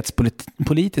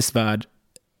identitetspolitisk värld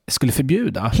skulle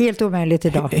förbjuda. Helt omöjligt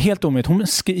idag. Helt omöjligt. Hon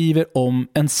skriver om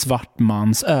en svart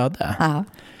mans öde. Ja.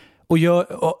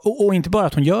 Och inte bara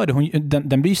att hon gör det,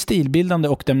 den blir stilbildande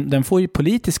och den får ju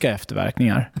politiska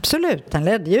efterverkningar. Absolut, den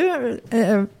ledde ju...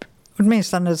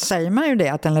 Åtminstone säger man ju det,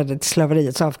 att den ledde till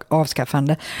slaveriets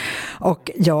avskaffande.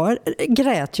 Och jag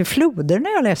grät ju floder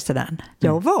när jag läste den.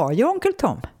 Jag var ju Onkel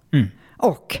Tom. Mm.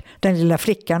 Och den lilla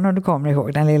flickan, om du kommer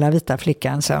ihåg, den lilla vita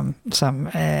flickan som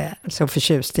så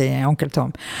förtjust i Onkel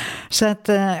Tom. Så att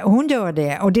hon gör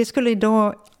det, och det skulle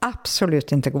då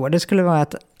absolut inte gå. Det skulle vara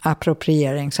ett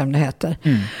appropriering som det heter.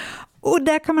 Mm. Och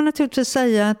där kan man naturligtvis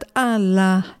säga att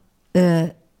alla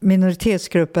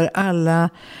minoritetsgrupper, alla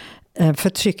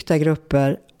förtryckta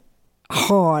grupper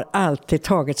har alltid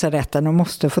tagit sig rätten och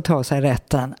måste få ta sig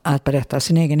rätten att berätta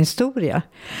sin egen historia.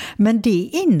 Men det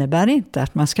innebär inte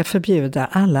att man ska förbjuda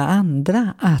alla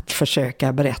andra att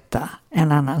försöka berätta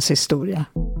en annans historia.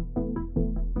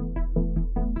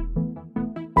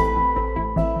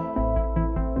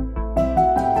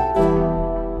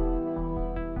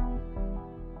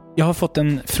 Jag har fått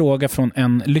en fråga från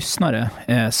en lyssnare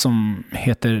som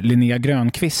heter Linnea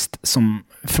Grönqvist, som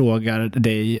frågar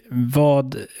dig,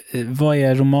 vad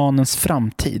är romanens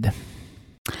framtid?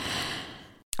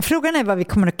 Frågan är vad vi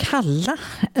kommer att kalla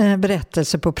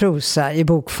berättelser på prosa i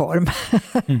bokform.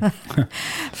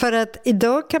 För att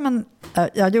idag kan man...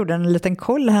 Jag gjorde en liten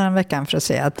koll här en veckan för att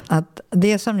se att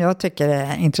det som jag tycker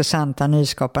är intressanta,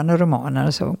 nyskapande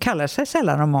romaner, så kallar sig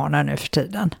sällan romaner nu för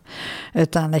tiden.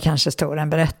 Utan det kanske står en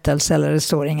berättelse eller det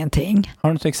står ingenting. Har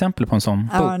du något exempel på en sån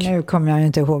bok? Ja, nu kommer jag ju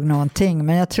inte ihåg någonting.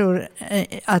 Men jag tror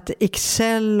att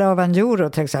Excel av Anjuro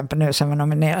till exempel, nu som var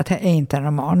nominerat, är inte en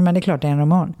roman. Men det är klart det är en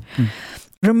roman. Mm.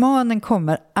 Romanen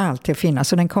kommer alltid att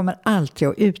finnas och den kommer alltid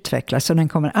att utvecklas och den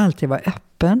kommer alltid vara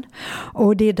öppen.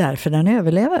 Och det är därför den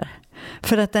överlever.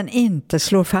 För att den inte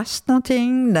slår fast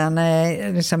någonting, den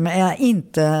är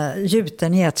inte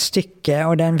gjuten i ett stycke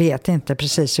och den vet inte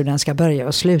precis hur den ska börja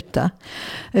och sluta.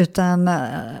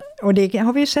 Och det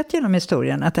har vi ju sett genom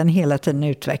historien, att den hela tiden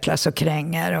utvecklas och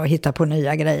kränger och hittar på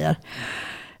nya grejer.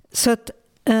 Så att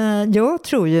jag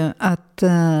tror ju att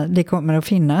det kommer att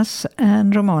finnas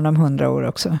en roman om 100 år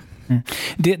också. Mm.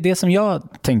 Det som jag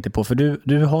tänkte på, för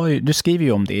du skriver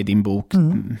ju om det i din bok.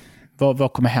 Mm.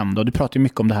 Vad kommer hända? Och du pratar ju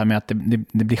mycket om det här med att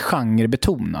det blir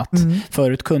genrebetonat. Mm.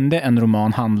 Förut kunde en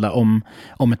roman handla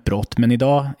om ett brott, men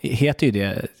idag heter ju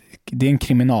det är en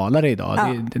kriminalare idag.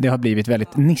 Ja. Det har blivit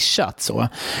väldigt nischat så.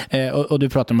 Och du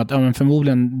pratar om att men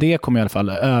förmodligen det kommer i alla fall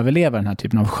överleva den här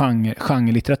typen av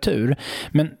genrelitteratur.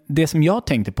 Men det som jag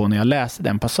tänkte på när jag läste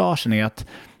den passagen är att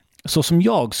så som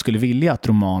jag skulle vilja att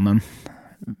romanen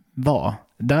var,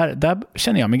 där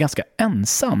känner jag mig ganska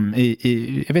ensam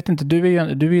jag vet inte, du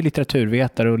är ju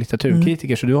litteraturvetare och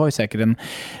litteraturkritiker, så du har ju säkert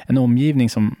en omgivning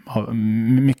som har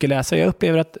mycket läsare. Jag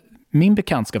upplever att min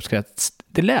bekantskapskrets,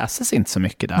 det läses inte så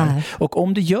mycket där. Nej. Och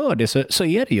om det gör det så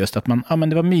är det just att men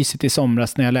det var mysigt i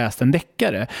somras när jag läste en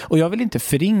deckare. Och jag vill inte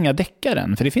förringa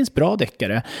deckaren, för det finns bra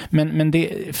deckare. Men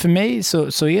för mig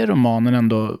så är romanen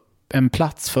ändå en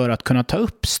plats för att kunna ta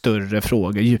upp större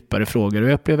frågor, djupare frågor. Och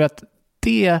jag upplever att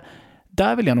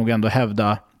där vill jag nog ändå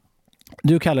hävda,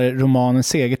 du kallar det romanens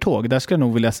segertåg, där skulle jag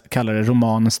nog vilja kalla det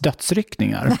romanens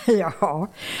dödsryckningar.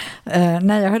 Ja,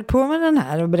 när jag höll på med den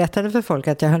här och berättade för folk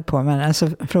att jag höll på med den, så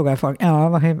frågade folk,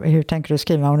 hur tänker du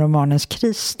skriva om romanens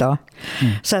kris då?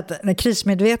 Mm. Så att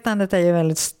krismedvetandet är ju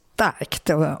väldigt starkt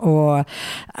och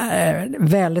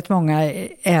väldigt många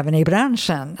även i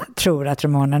branschen tror att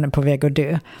romanen är på väg att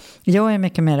dö. Jag är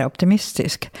mycket mer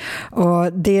optimistisk.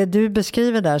 Och det du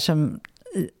beskriver där som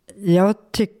jag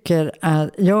tycker att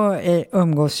jag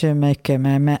umgås ju mycket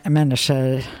med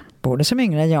människor både som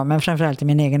yngre jag, men framförallt i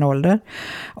min egen ålder.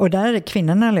 Och där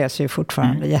kvinnorna läser ju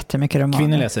fortfarande jättemycket romaner.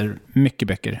 Kvinnor läser mycket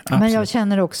böcker, absolut. Men jag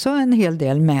känner också en hel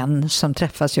del män som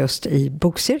träffas just i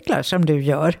bokcirklar som du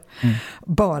gör.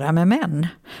 Bara med män.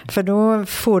 För då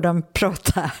får de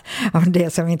prata om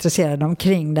det som intresserar dem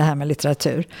kring det här med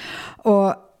litteratur.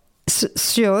 Och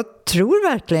så jag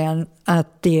tror verkligen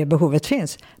att det behovet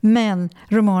finns. Men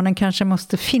romanen kanske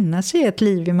måste finnas i ett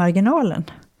liv i marginalen.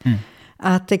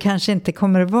 Att det kanske inte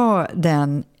kommer att vara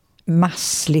den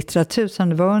masslitteratur som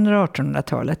det var under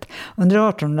 1800-talet. Under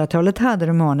 1800-talet hade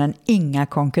romanen inga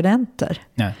konkurrenter.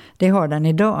 Nej. Det har den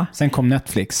idag. Sen kom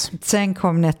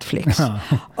Netflix.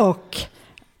 Och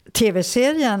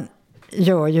tv-serien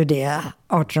gör ju det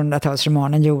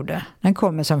 1800-talsromanen gjorde. Den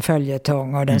kommer som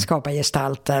följetong och den skapar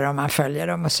gestalter och man följer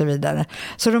dem och så vidare.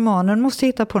 Så romanen måste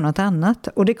hitta på något annat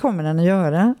och det kommer den att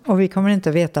göra. Och vi kommer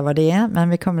inte veta vad det är, men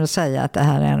vi kommer att säga att det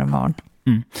här är en roman.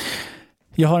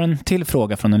 Jag har en till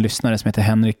fråga från en lyssnare som heter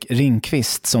Henrik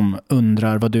Ringqvist som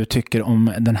undrar vad du tycker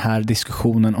om den här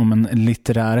diskussionen om en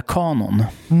litterär kanon.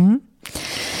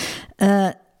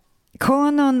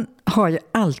 Kanon har ju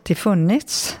alltid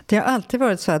funnits. Det har alltid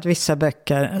varit så att vissa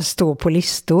böcker står på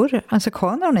listor. Alltså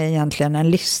kanon är egentligen en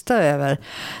lista över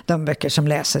de böcker som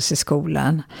läses i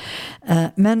skolan.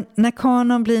 Men när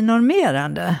kanon blir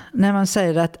normerande, när man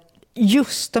säger att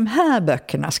just de här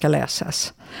böckerna ska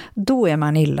läsas, då är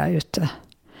man illa ute.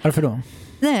 Varför då?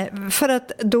 Nej, för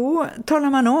att då talar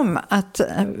man om att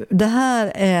det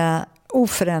här är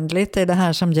oförändligt, det är det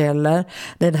här som gäller,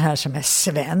 det är det här som är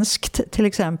svenskt till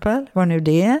exempel, vad nu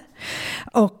det är.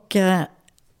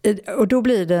 Och då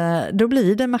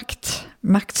blir det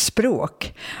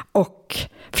maktspråk och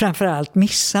framförallt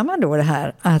missar man då det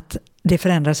här att det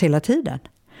förändras hela tiden.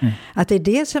 Att det är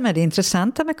det som är det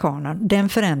intressanta med kanon, den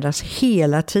förändras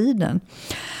hela tiden.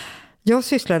 Jag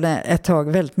sysslade ett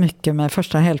tag väldigt mycket med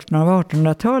första hälften av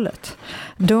 1800-talet.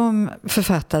 De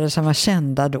författare som var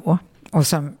kända då och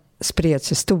som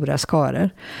spreds i stora skaror.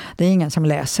 Det är ingen som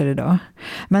läser idag.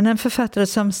 Men en författare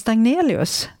som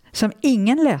Stagnelius, som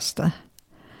ingen läste,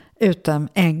 utan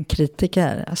en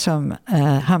kritiker som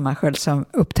Hammarskjöld som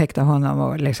upptäckte honom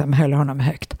och liksom höll honom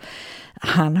högt.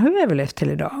 Han har ju överlevt till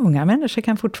idag. Unga människor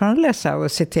kan fortfarande läsa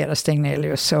och citera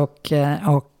Stagnelius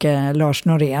och Lars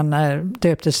Norén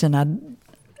döpte sina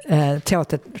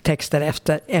teatertexter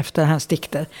efter hans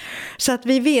dikter. Så att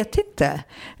vi vet inte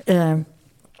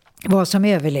vad som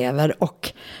överlever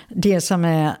och det som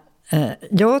är...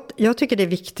 Jag tycker det är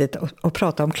viktigt att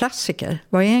prata om klassiker.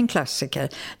 Vad är en klassiker?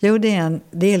 Jo, det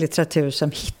är litteratur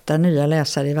som hittar nya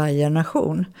läsare i varje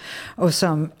generation.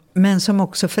 Men som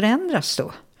också förändras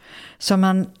då. Som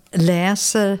man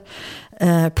läser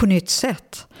på nytt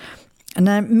sätt.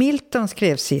 När Milton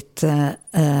skrev sitt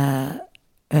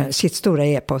stora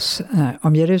epos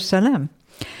om Jerusalem,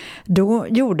 då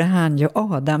gjorde han ju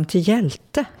Adam till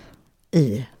hjälte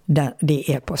i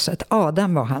det eposet.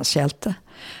 Adam var hans hjälte.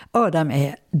 Adam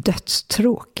är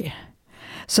dödstråkig.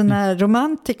 Så när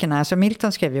romantikerna, alltså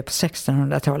Milton skrev ju på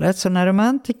 1600-talet, så när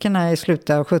romantikerna i slutet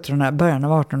av 1700-talet, början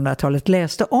av 1800-talet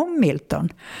läste om Milton,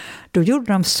 då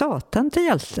gjorde de Satan till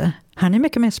hjälte. Han är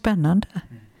mycket mer spännande.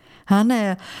 Han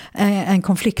är en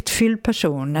konfliktfylld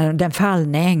person, den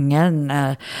fallne ängeln,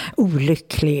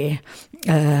 olycklig,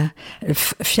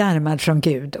 fjärmad från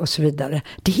Gud och så vidare.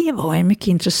 Det var en mycket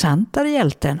intressantare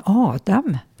hjälte än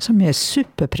Adam, som är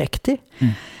superpräktig.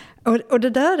 Och det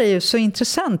där är ju så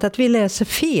intressant att vi läser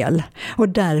fel. Och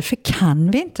därför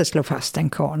kan vi inte slå fast en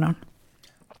kanon.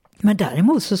 Men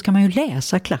däremot så ska man ju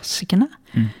läsa klassikerna.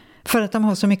 För att de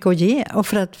har så mycket att ge och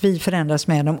för att vi förändras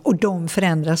med dem och de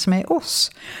förändras med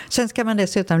oss. Sen ska man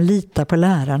dessutom lita på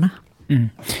lärarna.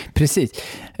 Precis.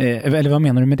 Eller vad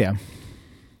menar du med det?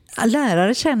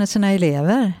 Lärare känner sina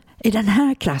elever. I den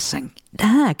här klassen, det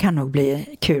här kan nog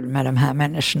bli kul med de här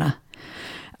människorna.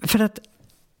 För att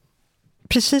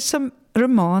precis som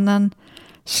romanen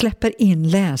släpper in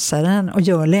läsaren och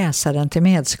gör läsaren till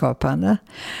medskapande,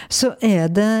 så är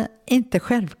det inte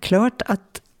självklart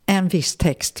att en viss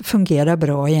text fungerar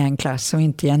bra i en klass och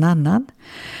inte i en annan.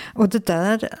 Och det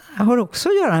där har också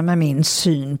att göra med min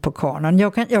syn på kanon.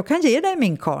 Jag kan ge dig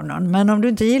min kanon, men om du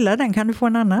inte gillar den kan du få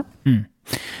en annan.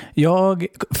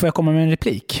 Får jag komma med en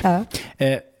replik? Ja.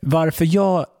 Varför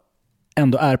jag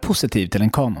ändå är positiv till en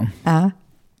kanon.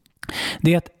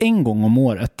 Det är att en gång om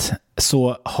året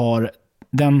så har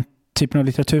den typen av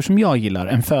litteratur som jag gillar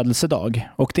en födelsedag.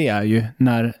 Och det är ju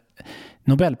när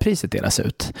Nobelpriset delas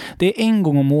ut. Det är en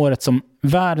gång om året som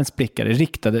världens blickar är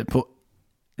riktade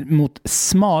mot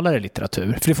smalare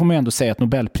litteratur. För det får man ju ändå säga att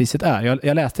Nobelpriset är.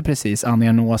 Jag läste precis Annie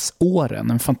Ernauxs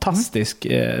Åren, en fantastisk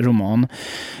roman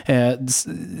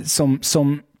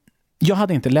som jag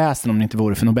hade inte läst den om det inte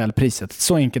vore för Nobelpriset.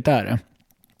 Så enkelt är det.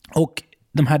 Och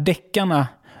de här deckarna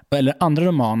eller andra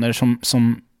romaner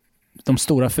som de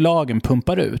stora förlagen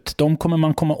pumpar ut, de kommer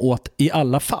man komma åt i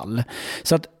alla fall.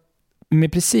 Så att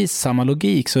med precis samma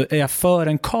logik så är jag för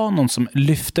en kanon som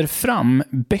lyfter fram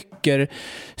böcker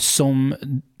som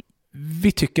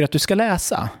vi tycker att du ska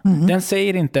läsa. Den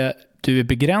säger inte du är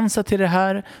begränsad till det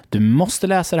här, du måste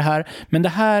läsa det här, men det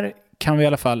här kan vi i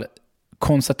alla fall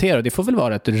konstatera, det får väl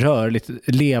vara ett rörligt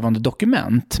levande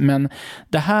dokument, men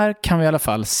det här kan vi i alla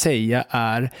fall säga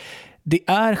det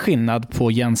är skillnad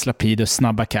på Jens Lapidus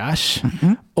Snabba Cash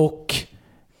och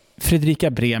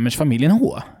Fredrika Bremers Familjen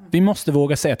H. Vi måste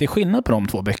våga säga att det är skillnad på de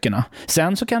två böckerna.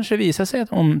 Sen så kanske det visar sig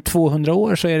att om 200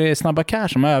 år så är det Snabba Cash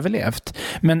som har överlevt.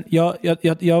 Men jag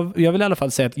vill i alla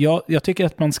fall säga att jag tycker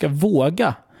att man ska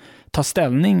våga ta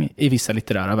ställning i vissa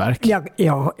litterära verk.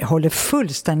 Jag håller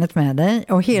fullständigt med dig.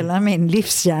 Och hela min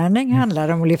livsgärning handlar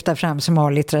om att lyfta fram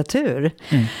smal litteratur.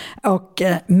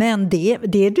 Men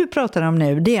det du pratar om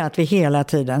nu, det är att vi hela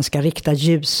tiden ska rikta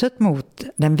ljuset mot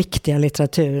den viktiga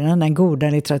litteraturen, den goda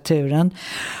litteraturen.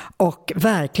 Och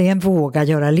verkligen våga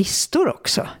göra listor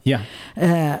också. Yeah.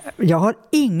 Jag har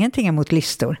ingenting emot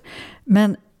listor.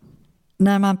 Men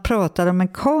när man pratar om en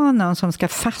kanon som ska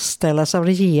fastställas av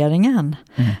regeringen,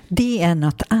 det är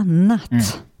något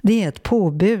annat. Det är ett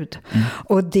påbud.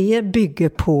 Och det bygger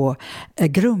på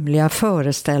grumliga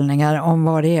föreställningar om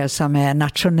vad det är som är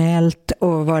nationellt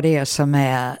och vad det är som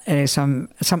är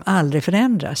som aldrig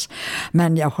förändras.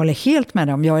 Men jag håller helt med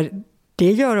dem.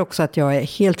 Det gör också att jag är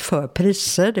helt för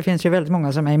priser. Det finns ju väldigt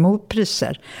många som är emot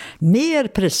priser. Mer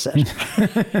priser.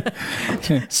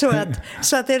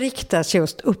 så att det riktas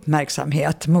just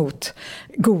uppmärksamhet mot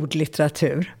god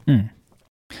litteratur.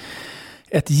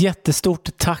 Ett jättestort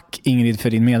tack Ingrid för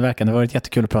din medverkan. Det har varit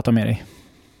jättekul att prata med dig.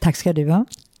 Tack ska du ha.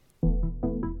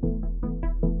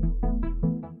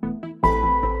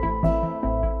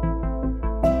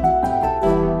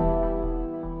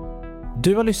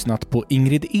 Du har lyssnat på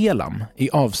Ingrid Elam i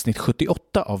avsnitt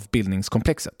 78 av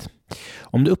Bildningskomplexet.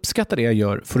 Om du uppskattar det jag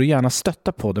gör får du gärna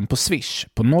stötta podden på Swish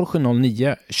på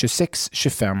 0709 26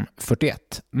 25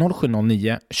 41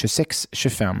 0709 26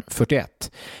 25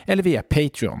 41 eller via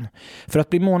Patreon. För att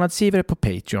bli månadsgivare på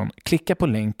Patreon, klicka på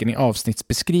länken i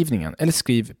avsnittsbeskrivningen eller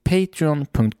skriv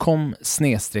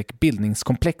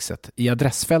patreon.com/bildningskomplexet i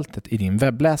adressfältet i din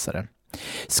webbläsare.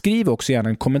 Skriv också gärna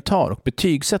en kommentar och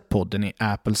betygsätt podden i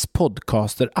Apples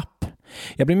podcaster-app.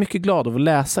 Jag blir mycket glad av att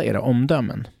läsa era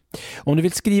omdömen. Om du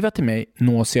vill skriva till mig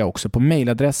nås jag också på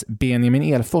mejladress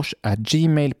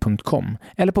benjaminelfors@gmail.com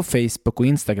eller på Facebook och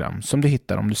Instagram som du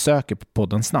hittar om du söker på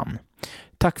poddens namn.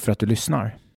 Tack för att du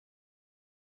lyssnar.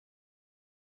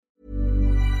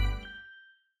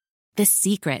 The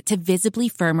secret to visibly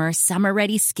firmer,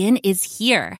 summer-ready skin is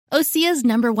here. Osea's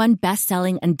 #1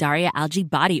 best-selling Andaria Algae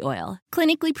Body Oil.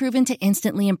 Clinically proven to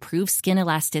instantly improve skin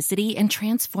elasticity and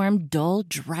transform dull,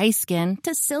 dry skin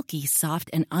to silky, soft,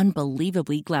 and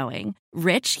unbelievably glowing.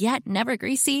 Rich yet never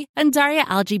greasy, Andaria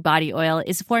Algae Body Oil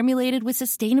is formulated with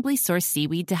sustainably sourced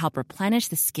seaweed to help replenish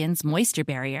the skin's moisture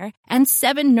barrier and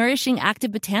 7 nourishing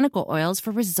active botanical oils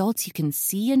for results you can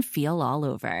see and feel all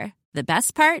over. The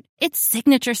best part? Its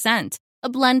signature scent. A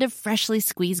blend of freshly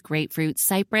squeezed grapefruit,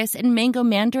 cypress, and mango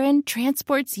mandarin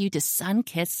transports you to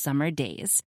sun-kissed summer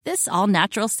days. This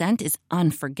all-natural scent is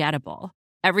unforgettable.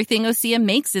 Everything Osea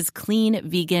makes is clean,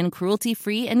 vegan,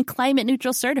 cruelty-free, and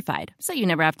climate-neutral certified, so you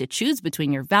never have to choose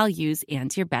between your values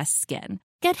and your best skin.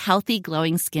 Get healthy,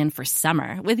 glowing skin for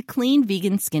summer with clean,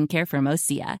 vegan skincare from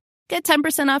Osea. Get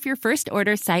 10% off your first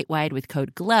order site-wide with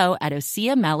code GLOW at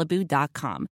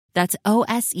OseaMalibu.com. That's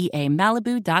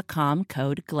OSEAMalibu.com,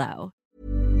 code GLOW.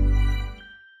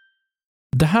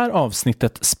 Det här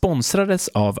avsnittet sponsrades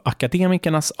av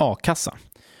Akademikernas A-kassa.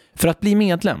 För att bli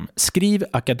medlem, skriv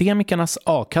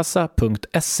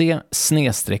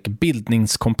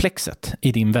akademikernasakassa.se/bildningskomplexet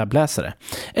i din webbläsare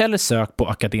eller sök på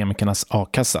Akademikernas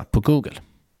A-kassa på Google.